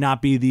 Yeah, it might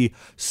not be the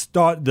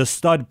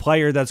stud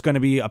player that's going to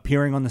be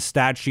appearing on the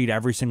stat sheet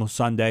every single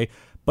Sunday,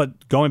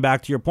 but going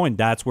back to your point,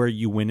 that's where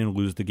you win and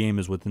lose the game,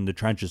 is within the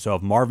trenches. So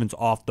if Marvin's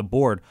off the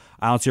board,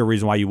 I don't see a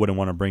reason why you wouldn't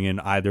want to bring in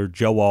either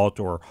Joe Alt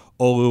or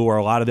Olu or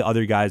a lot of the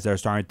other guys that are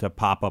starting to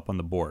pop up on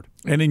the board.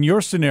 And in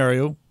your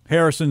scenario,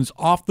 Harrison's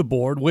off the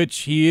board, which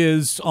he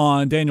is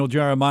on Daniel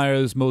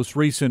Jeremiah's most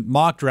recent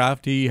mock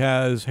draft. He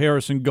has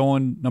Harrison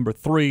going number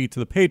 3 to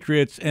the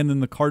Patriots, and then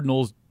the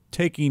Cardinals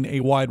taking a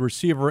wide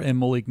receiver and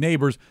Malik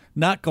Neighbors,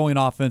 not going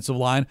offensive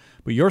line.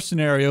 But your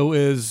scenario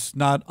is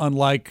not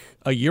unlike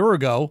a year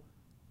ago.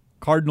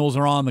 Cardinals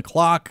are on the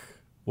clock.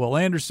 Will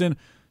Anderson,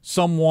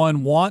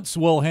 someone wants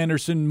Will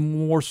Anderson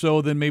more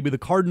so than maybe the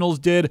Cardinals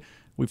did.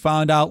 We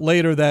found out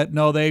later that,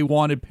 no, they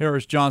wanted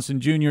Paris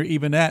Johnson Jr.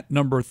 even at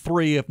number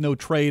 3 if no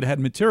trade had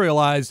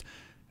materialized.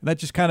 And that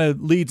just kind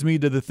of leads me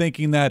to the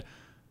thinking that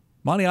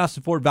Monty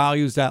Ossenfort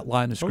values that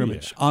line of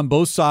scrimmage on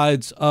both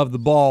sides of the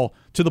ball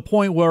to the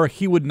point where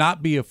he would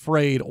not be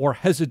afraid or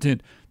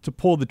hesitant to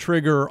pull the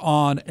trigger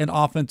on an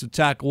offensive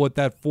tackle with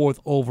that 4th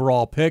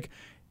overall pick.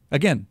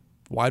 Again,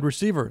 wide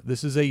receiver.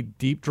 This is a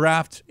deep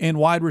draft in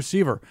wide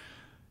receiver.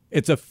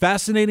 It's a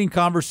fascinating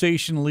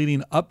conversation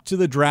leading up to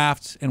the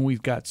draft, and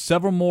we've got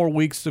several more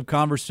weeks of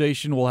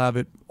conversation. We'll have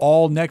it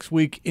all next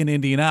week in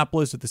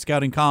Indianapolis at the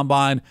Scouting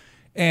Combine,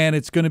 and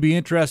it's going to be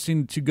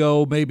interesting to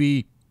go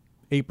maybe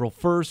April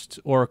 1st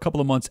or a couple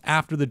of months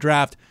after the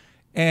draft,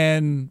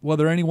 and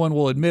whether anyone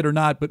will admit or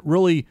not, but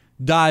really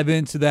dive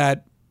into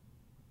that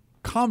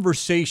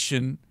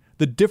conversation,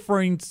 the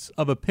difference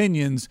of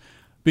opinions,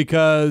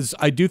 because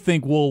I do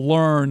think we'll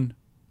learn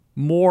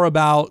more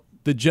about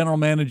the general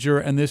manager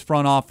and this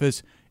front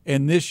office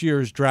in this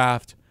year's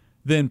draft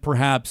than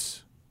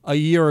perhaps a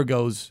year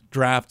ago's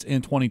draft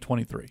in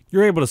 2023.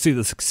 You're able to see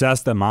the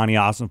success that Monty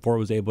Ossenfort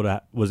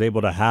was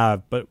able to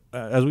have, but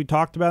as we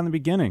talked about in the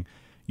beginning,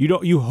 you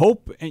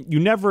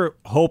never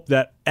hope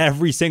that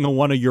every single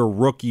one of your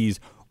rookies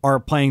are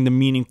playing the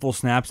meaningful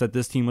snaps that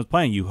this team was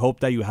playing. You hope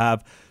that you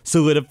have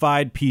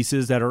solidified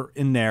pieces that are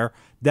in there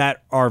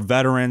that are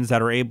veterans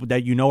that are able,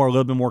 that are a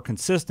little bit more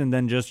consistent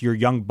than just your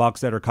young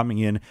bucks that are coming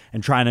in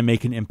and trying to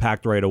make an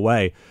impact right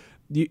away.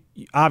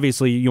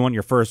 Obviously, you want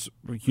your first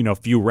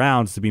few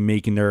rounds to be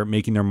making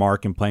their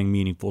mark and playing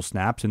meaningful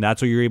snaps, and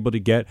that's what you're able to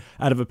get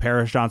out of a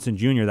Paris Johnson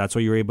Jr. That's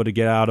what you're able to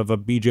get out of a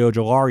B.J.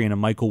 Ojulari and a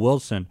Michael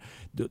Wilson.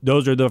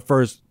 Those are the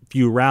first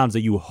few rounds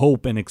that you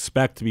hope and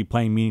expect to be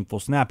playing meaningful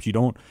snaps. You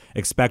don't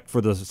expect for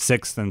the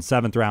 6th and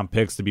 7th round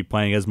picks to be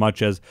playing as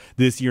much as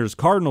this year's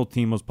Cardinal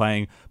team was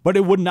playing, but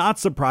it would not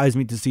surprise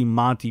me to see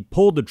Monty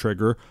pull the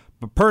trigger.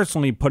 But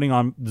personally, putting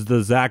on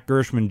the Zach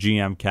Gershman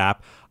GM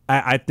cap,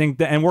 I think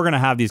that, and we're going to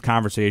have these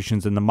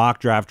conversations in the mock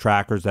draft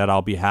trackers that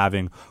I'll be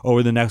having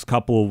over the next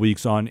couple of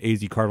weeks on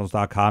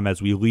azcardinals.com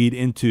as we lead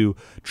into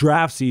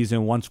draft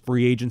season. Once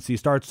free agency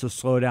starts to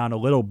slow down a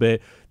little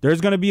bit, there's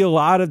going to be a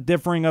lot of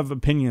differing of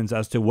opinions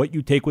as to what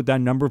you take with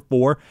that number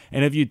 4.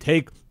 And if you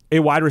take a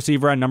wide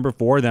receiver at number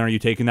 4, then are you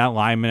taking that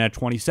lineman at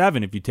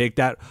 27? If you take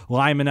that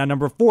lineman at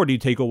number 4, do you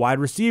take a wide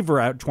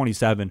receiver at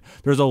 27?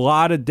 There's a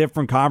lot of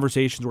different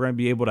conversations we're going to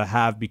be able to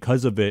have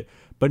because of it.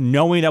 But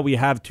knowing that we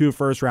have 2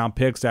 first-round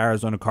picks, the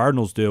Arizona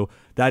Cardinals do,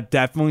 that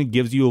definitely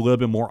gives you a little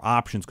bit more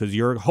options because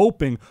you're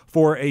hoping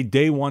for a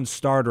day 1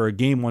 starter, a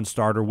game 1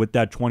 starter with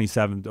that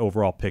 27th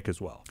overall pick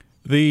as well.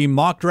 The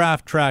mock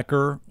draft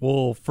tracker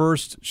will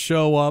first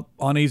show up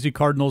on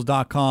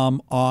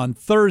azcardinals.com on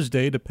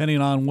Thursday, depending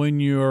on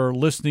when you're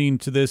listening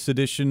to this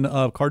edition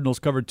of Cardinals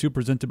Covered 2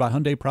 presented by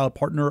Hyundai, proud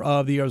partner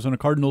of the Arizona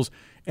Cardinals.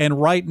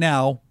 And right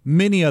now,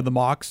 many of the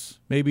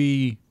mocks,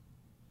 maybe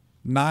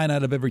 9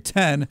 out of every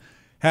 10,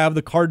 have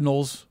the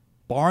Cardinals,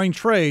 barring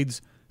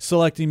trades,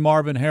 selecting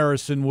Marvin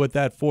Harrison with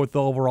that 4th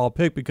overall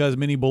pick because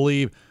many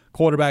believe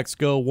quarterbacks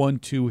go 1,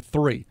 2,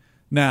 3.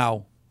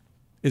 Now,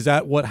 is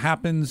that what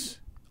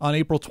happens on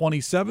April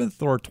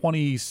 27th or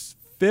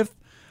 25th?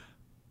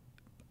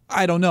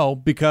 I don't know,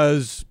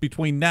 because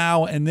between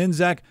now and then,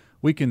 Zach,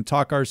 we can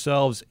talk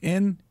ourselves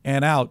in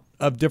and out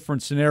of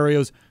different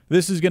scenarios.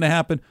 This is going to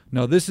happen.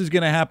 No, this is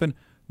going to happen.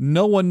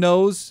 No one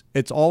knows.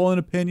 It's all an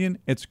opinion.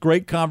 It's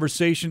great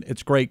conversation.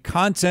 It's great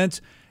content.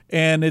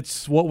 And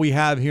it's what we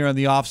have here in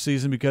the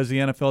offseason, because the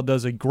NFL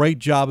does a great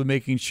job of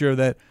making sure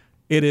that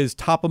it is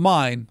top of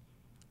mind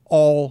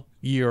all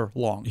year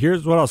long.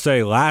 Here's what I'll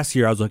say. Last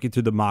year, I was looking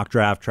through the mock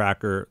draft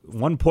tracker.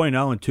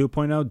 1.0 and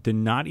 2.0 did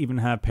not even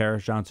have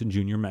Paris Johnson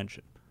Jr.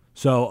 mentioned.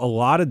 So a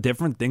lot of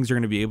different things are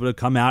going to be able to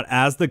come out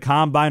as the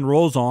combine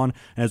rolls on,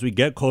 as we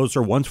get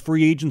closer, once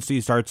free agency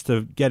starts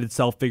to get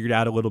itself figured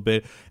out a little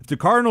bit. If the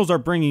Cardinals are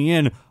bringing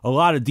in a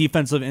lot of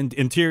defensive and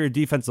interior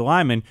defensive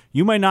linemen,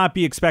 you might not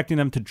be expecting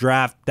them to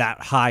draft that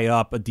high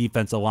up a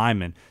defensive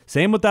lineman.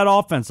 Same with that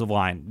offensive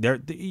line.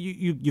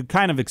 You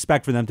kind of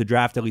expect for them to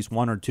draft at least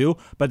one or two,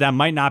 but that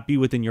might not be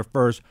within your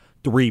first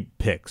 3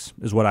 picks,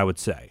 is what I would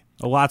say.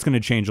 A lot's going to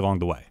change along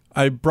the way.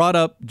 I brought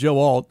up Joe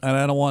Alt, and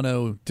I don't want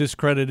to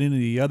discredit any of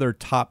the other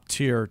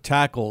top-tier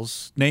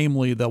tackles,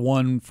 namely the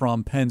one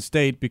from Penn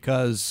State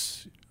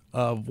because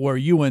of where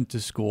you went to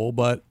school,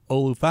 but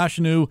Olu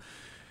Fashanu,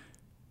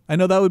 I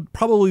know that would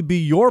probably be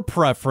your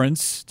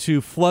preference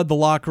to flood the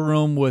locker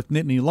room with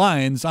Nittany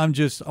Lions. I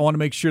want to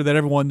make sure that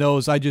everyone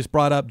knows I just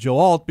brought up Joe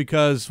Alt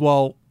because,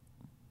 well,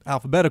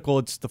 alphabetical,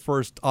 it's the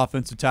first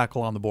offensive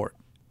tackle on the board.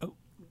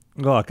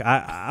 Look,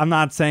 I'm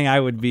not saying I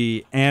would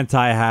be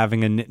anti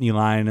having a Nittany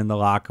Lion in the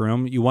locker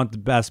room. You want the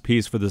best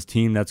piece for this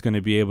team that's going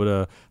to be able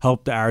to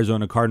help the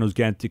Arizona Cardinals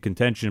get into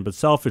contention. But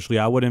selfishly,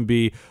 I wouldn't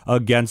be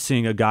against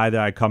seeing a guy that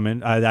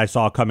I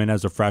saw come in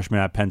as a freshman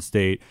at Penn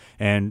State,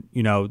 and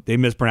they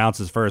mispronounced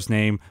his first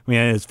name,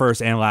 his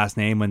first and last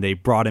name when they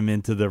brought him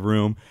into the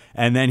room,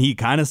 and then he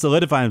kind of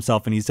solidified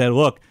himself and he said,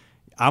 "Look,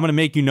 I'm going to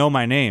make you know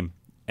my name."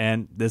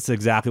 And this is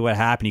exactly what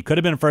happened. He could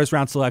have been a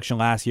first-round selection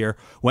last year,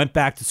 went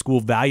back to school,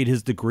 valued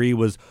his degree,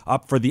 was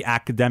up for the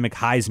academic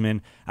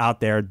Heisman out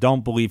there.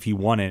 Don't believe he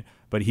won it,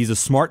 but he's a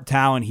smart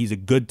talent. He's a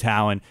good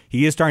talent.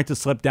 He is starting to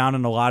slip down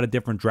in a lot of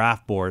different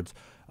draft boards.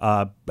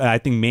 I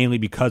think mainly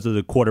because of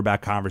the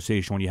quarterback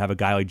conversation. When you have a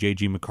guy like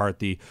J.J.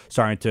 McCarthy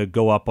starting to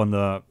go up in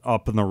the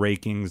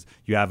rankings,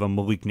 you have a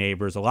Malik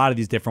Neighbors, a lot of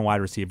these different wide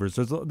receivers.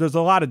 There's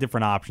a lot of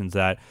different options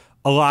that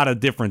a lot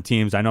of different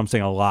teams, I know I'm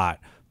saying a lot,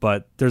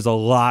 but there's a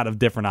lot of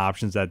different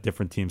options that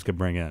different teams could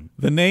bring in.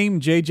 The name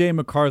J.J.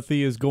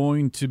 McCarthy is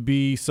going to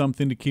be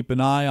something to keep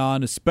an eye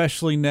on,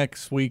 especially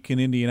next week in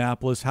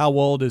Indianapolis. How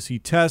well does he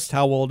test?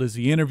 How well does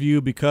he interview?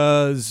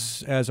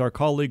 Because, as our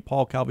colleague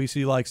Paul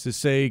Calvisi likes to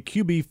say,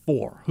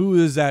 QB4. Who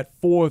is that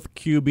fourth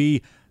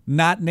QB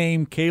not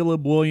named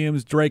Caleb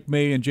Williams, Drake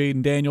May, and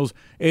Jaden Daniels?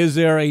 Is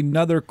there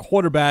another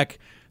quarterback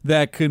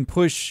that can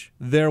push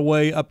their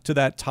way up to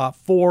that top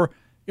 4?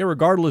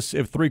 Irregardless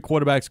if 3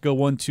 quarterbacks go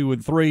 1, 2,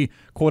 and 3,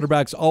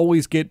 quarterbacks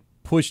always get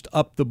pushed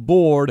up the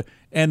board.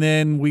 And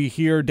then we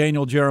hear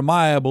Daniel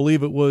Jeremiah, I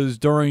believe it was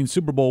during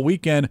Super Bowl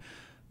weekend,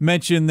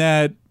 mention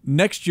that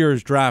next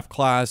year's draft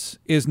class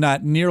is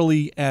not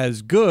nearly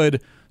as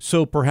good.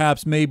 So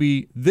perhaps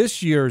maybe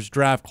this year's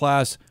draft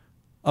class,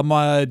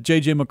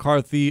 J.J.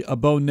 McCarthy, a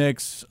Bo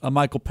Nix, a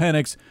Michael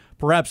Penix,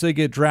 perhaps they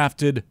get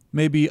drafted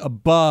maybe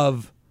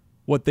above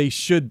what they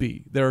should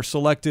be. They're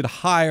selected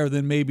higher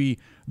than maybe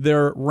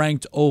they're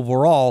ranked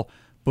overall,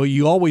 but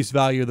you always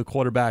value the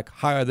quarterback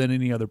higher than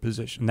any other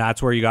position. And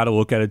that's where you got to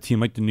look at a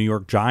team like the New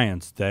York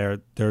Giants.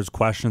 There's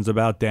questions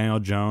about Daniel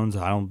Jones.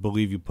 I don't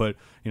believe you put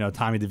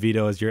Tommy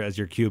DeVito as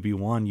your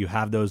QB1. You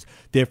have those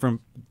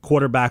different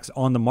quarterbacks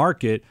on the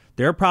market.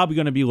 They're probably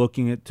going to be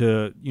looking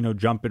to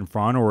jump in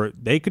front, or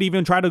they could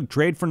even try to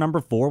trade for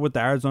number 4 with the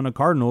Arizona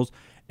Cardinals.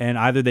 And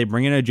either they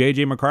bring in a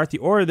J.J. McCarthy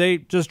or they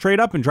just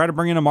trade up and try to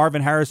bring in a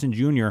Marvin Harrison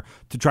Jr.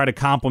 to try to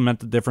complement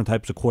the different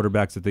types of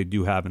quarterbacks that they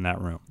do have in that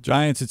room.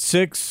 Giants at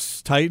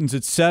 6, Titans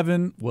at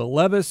 7, Will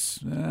Levis,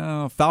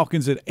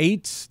 Falcons at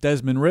 8,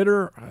 Desmond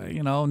Ridder,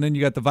 and then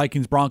you got the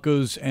Vikings,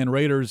 Broncos, and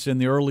Raiders in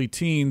the early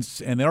teens,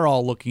 and they're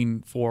all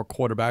looking for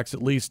quarterbacks,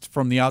 at least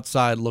from the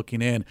outside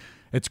looking in.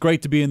 It's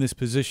great to be in this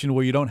position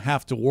where you don't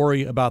have to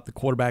worry about the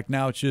quarterback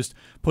now. It's just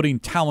putting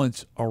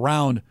talent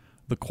around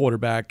the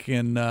quarterback,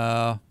 and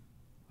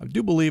I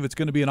do believe it's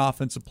going to be an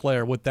offensive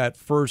player with that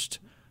first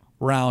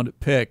round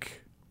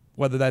pick,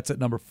 whether that's at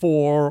number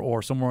 4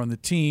 or somewhere in the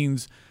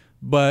teens.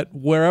 But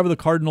wherever the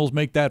Cardinals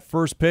make that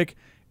first pick,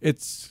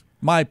 it's,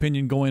 my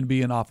opinion, going to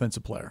be an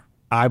offensive player.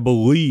 I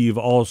believe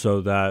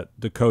also that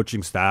the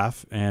coaching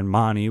staff and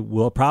Monty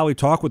will probably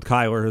talk with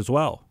Kyler as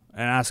well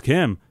and ask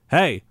him,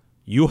 hey,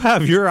 you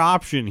have your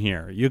option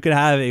here. You could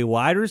have a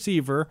wide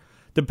receiver,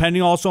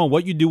 depending also on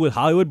what you do with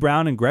Hollywood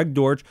Brown and Greg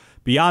Dortch.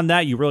 Beyond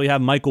that, you really have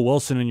Michael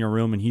Wilson in your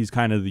room, and he's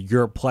kind of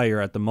your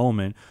player at the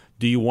moment.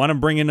 Do you want to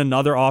bring in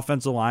another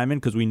offensive lineman?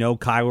 Because we know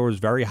Kyler was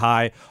very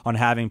high on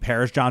having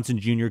Paris Johnson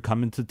Jr.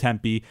 come into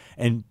Tempe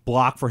and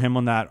block for him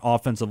on that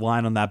offensive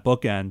line on that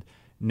bookend.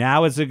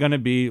 Now is it going to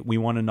be we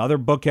want another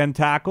bookend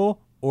tackle,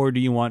 or do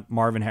you want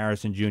Marvin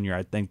Harrison Jr.?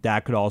 I think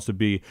that could also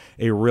be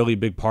a really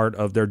big part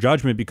of their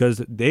judgment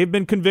because they've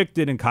been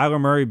convicted in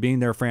Kyler Murray being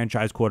their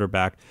franchise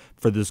quarterback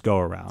for this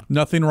go-around.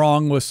 Nothing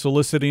wrong with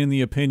soliciting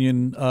the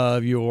opinion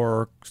of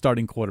your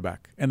starting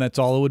quarterback, and that's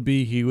all it would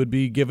be. He would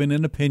be given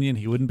an opinion.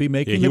 He wouldn't be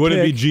making He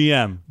wouldn't be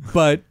GM.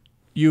 But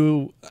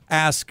you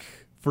ask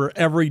for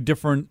every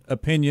different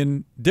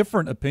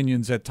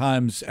opinions at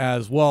times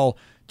as well,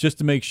 just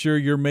to make sure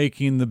you're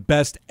making the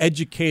best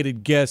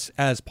educated guess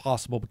as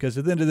possible. Because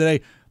at the end of the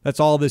day, that's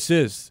all this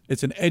is.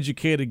 It's an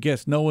educated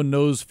guess. No one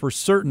knows for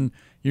certain.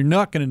 You're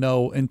not going to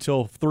know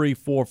until 3,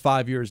 4,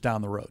 5 years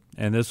down the road.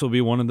 And this will be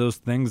one of those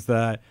things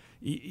that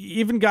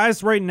even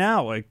guys right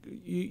now, like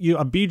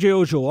B.J.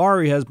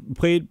 Ojolari has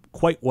played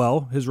quite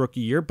well his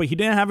rookie year, but he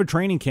didn't have a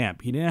training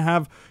camp. He didn't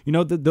have,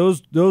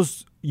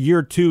 those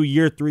year 2,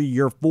 year 3,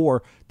 year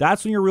 4.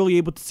 That's when you're really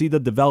able to see the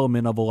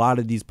development of a lot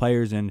of these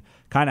players and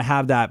kind of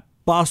have that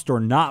bust or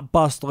not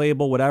bust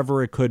label,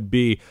 whatever it could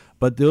be.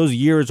 But those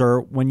years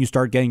are when you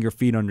start getting your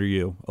feet under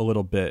you a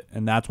little bit,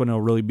 and that's when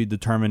it'll really be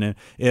determinant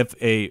if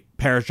a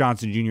Paris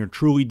Johnson Jr.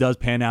 truly does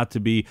pan out to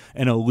be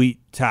an elite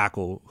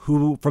tackle.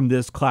 Who from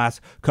this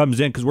class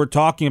comes in? Because we're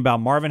talking about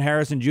Marvin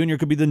Harrison Jr.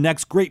 could be the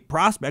next great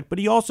prospect, but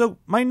he also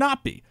might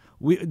not be.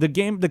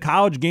 The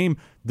college game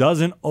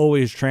doesn't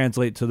always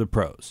translate to the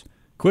pros.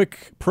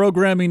 Quick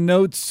programming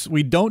notes.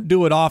 We don't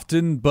do it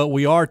often, but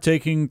we are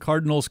taking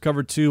Cardinals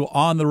Cover 2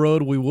 on the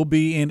road. We will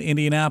be in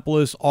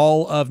Indianapolis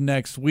all of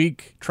next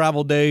week.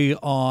 Travel day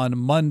on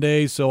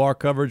Monday, so our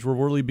coverage will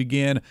really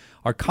begin.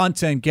 Our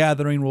content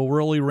gathering will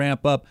really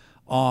ramp up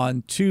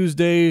on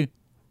Tuesday.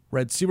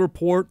 Red Sea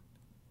Report.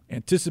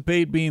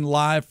 Anticipate being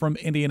live from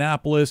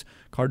Indianapolis.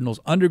 Cardinals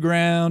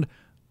Underground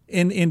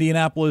in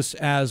Indianapolis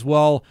as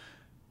well.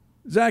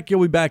 Zach,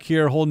 you'll be back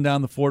here holding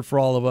down the fort for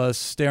all of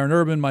us. Darren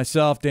Urban,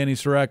 myself, Danny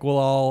Sarek, will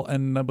all,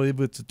 and I believe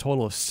it's a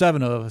total of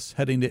 7 of us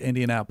heading to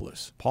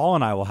Indianapolis. Paul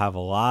and I will have a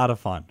lot of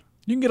fun.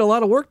 You can get a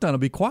lot of work done. It'll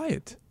be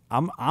quiet.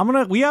 We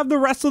have the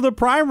rest of the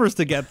primers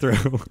to get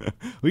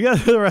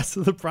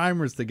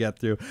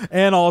through.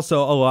 And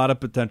also a lot of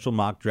potential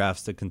mock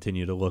drafts to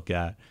continue to look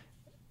at.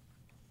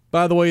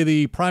 By the way,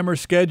 the primer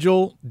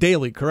schedule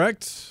daily,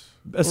 correct?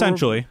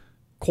 Essentially.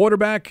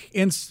 Quarterback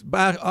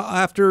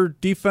after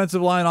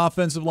defensive line,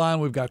 offensive line,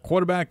 we've got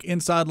quarterback,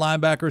 inside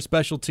linebacker,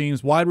 special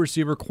teams, wide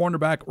receiver,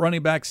 cornerback,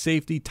 running back,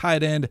 safety,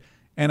 tight end,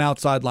 and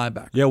outside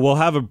linebacker. Yeah, we'll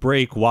have a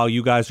break while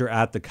you guys are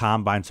at the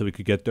Combine so we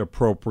could get the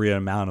appropriate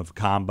amount of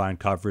Combine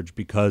coverage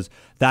because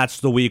that's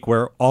the week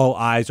where all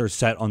eyes are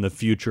set on the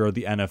future of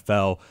the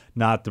NFL,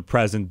 not the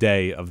present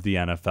day of the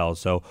NFL.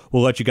 So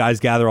we'll let you guys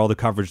gather all the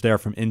coverage there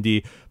from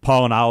Indy.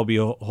 Paul and I will be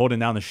holding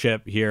down the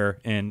ship here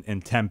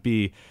in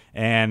Tempe,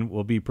 and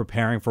we'll be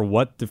preparing for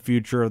what the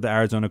future of the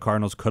Arizona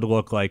Cardinals could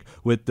look like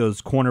with those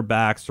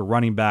cornerbacks, the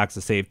running backs,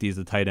 the safeties,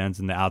 the tight ends,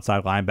 and the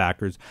outside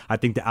linebackers. I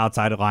think the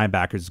outside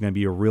linebackers is going to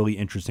be a really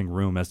interesting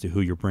room as to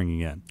who you're bringing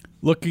in.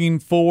 Looking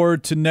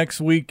forward to next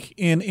week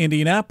in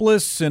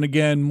Indianapolis. And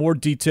again, more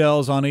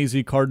details on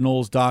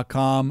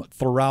azcardinals.com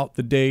throughout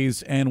the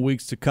days and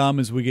weeks to come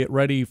as we get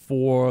ready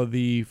for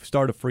the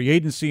start of free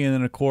agency and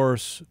then, of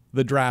course,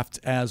 the draft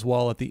as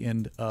well at the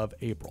end of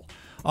April.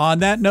 On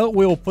that note,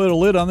 we'll put a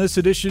lid on this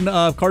edition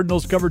of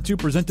Cardinals Cover 2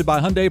 presented by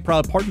Hyundai,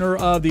 proud partner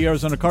of the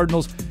Arizona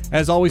Cardinals.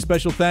 As always,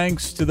 special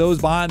thanks to those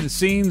behind the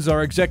scenes,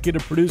 our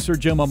executive producer,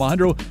 Jim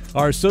Alejandro,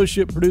 our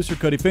associate producer,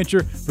 Cody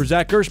Fincher. For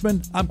Zach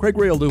Gershman, I'm Craig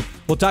Realdu.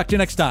 We'll talk to you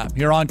next time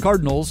here on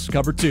Cardinals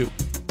Cover 2.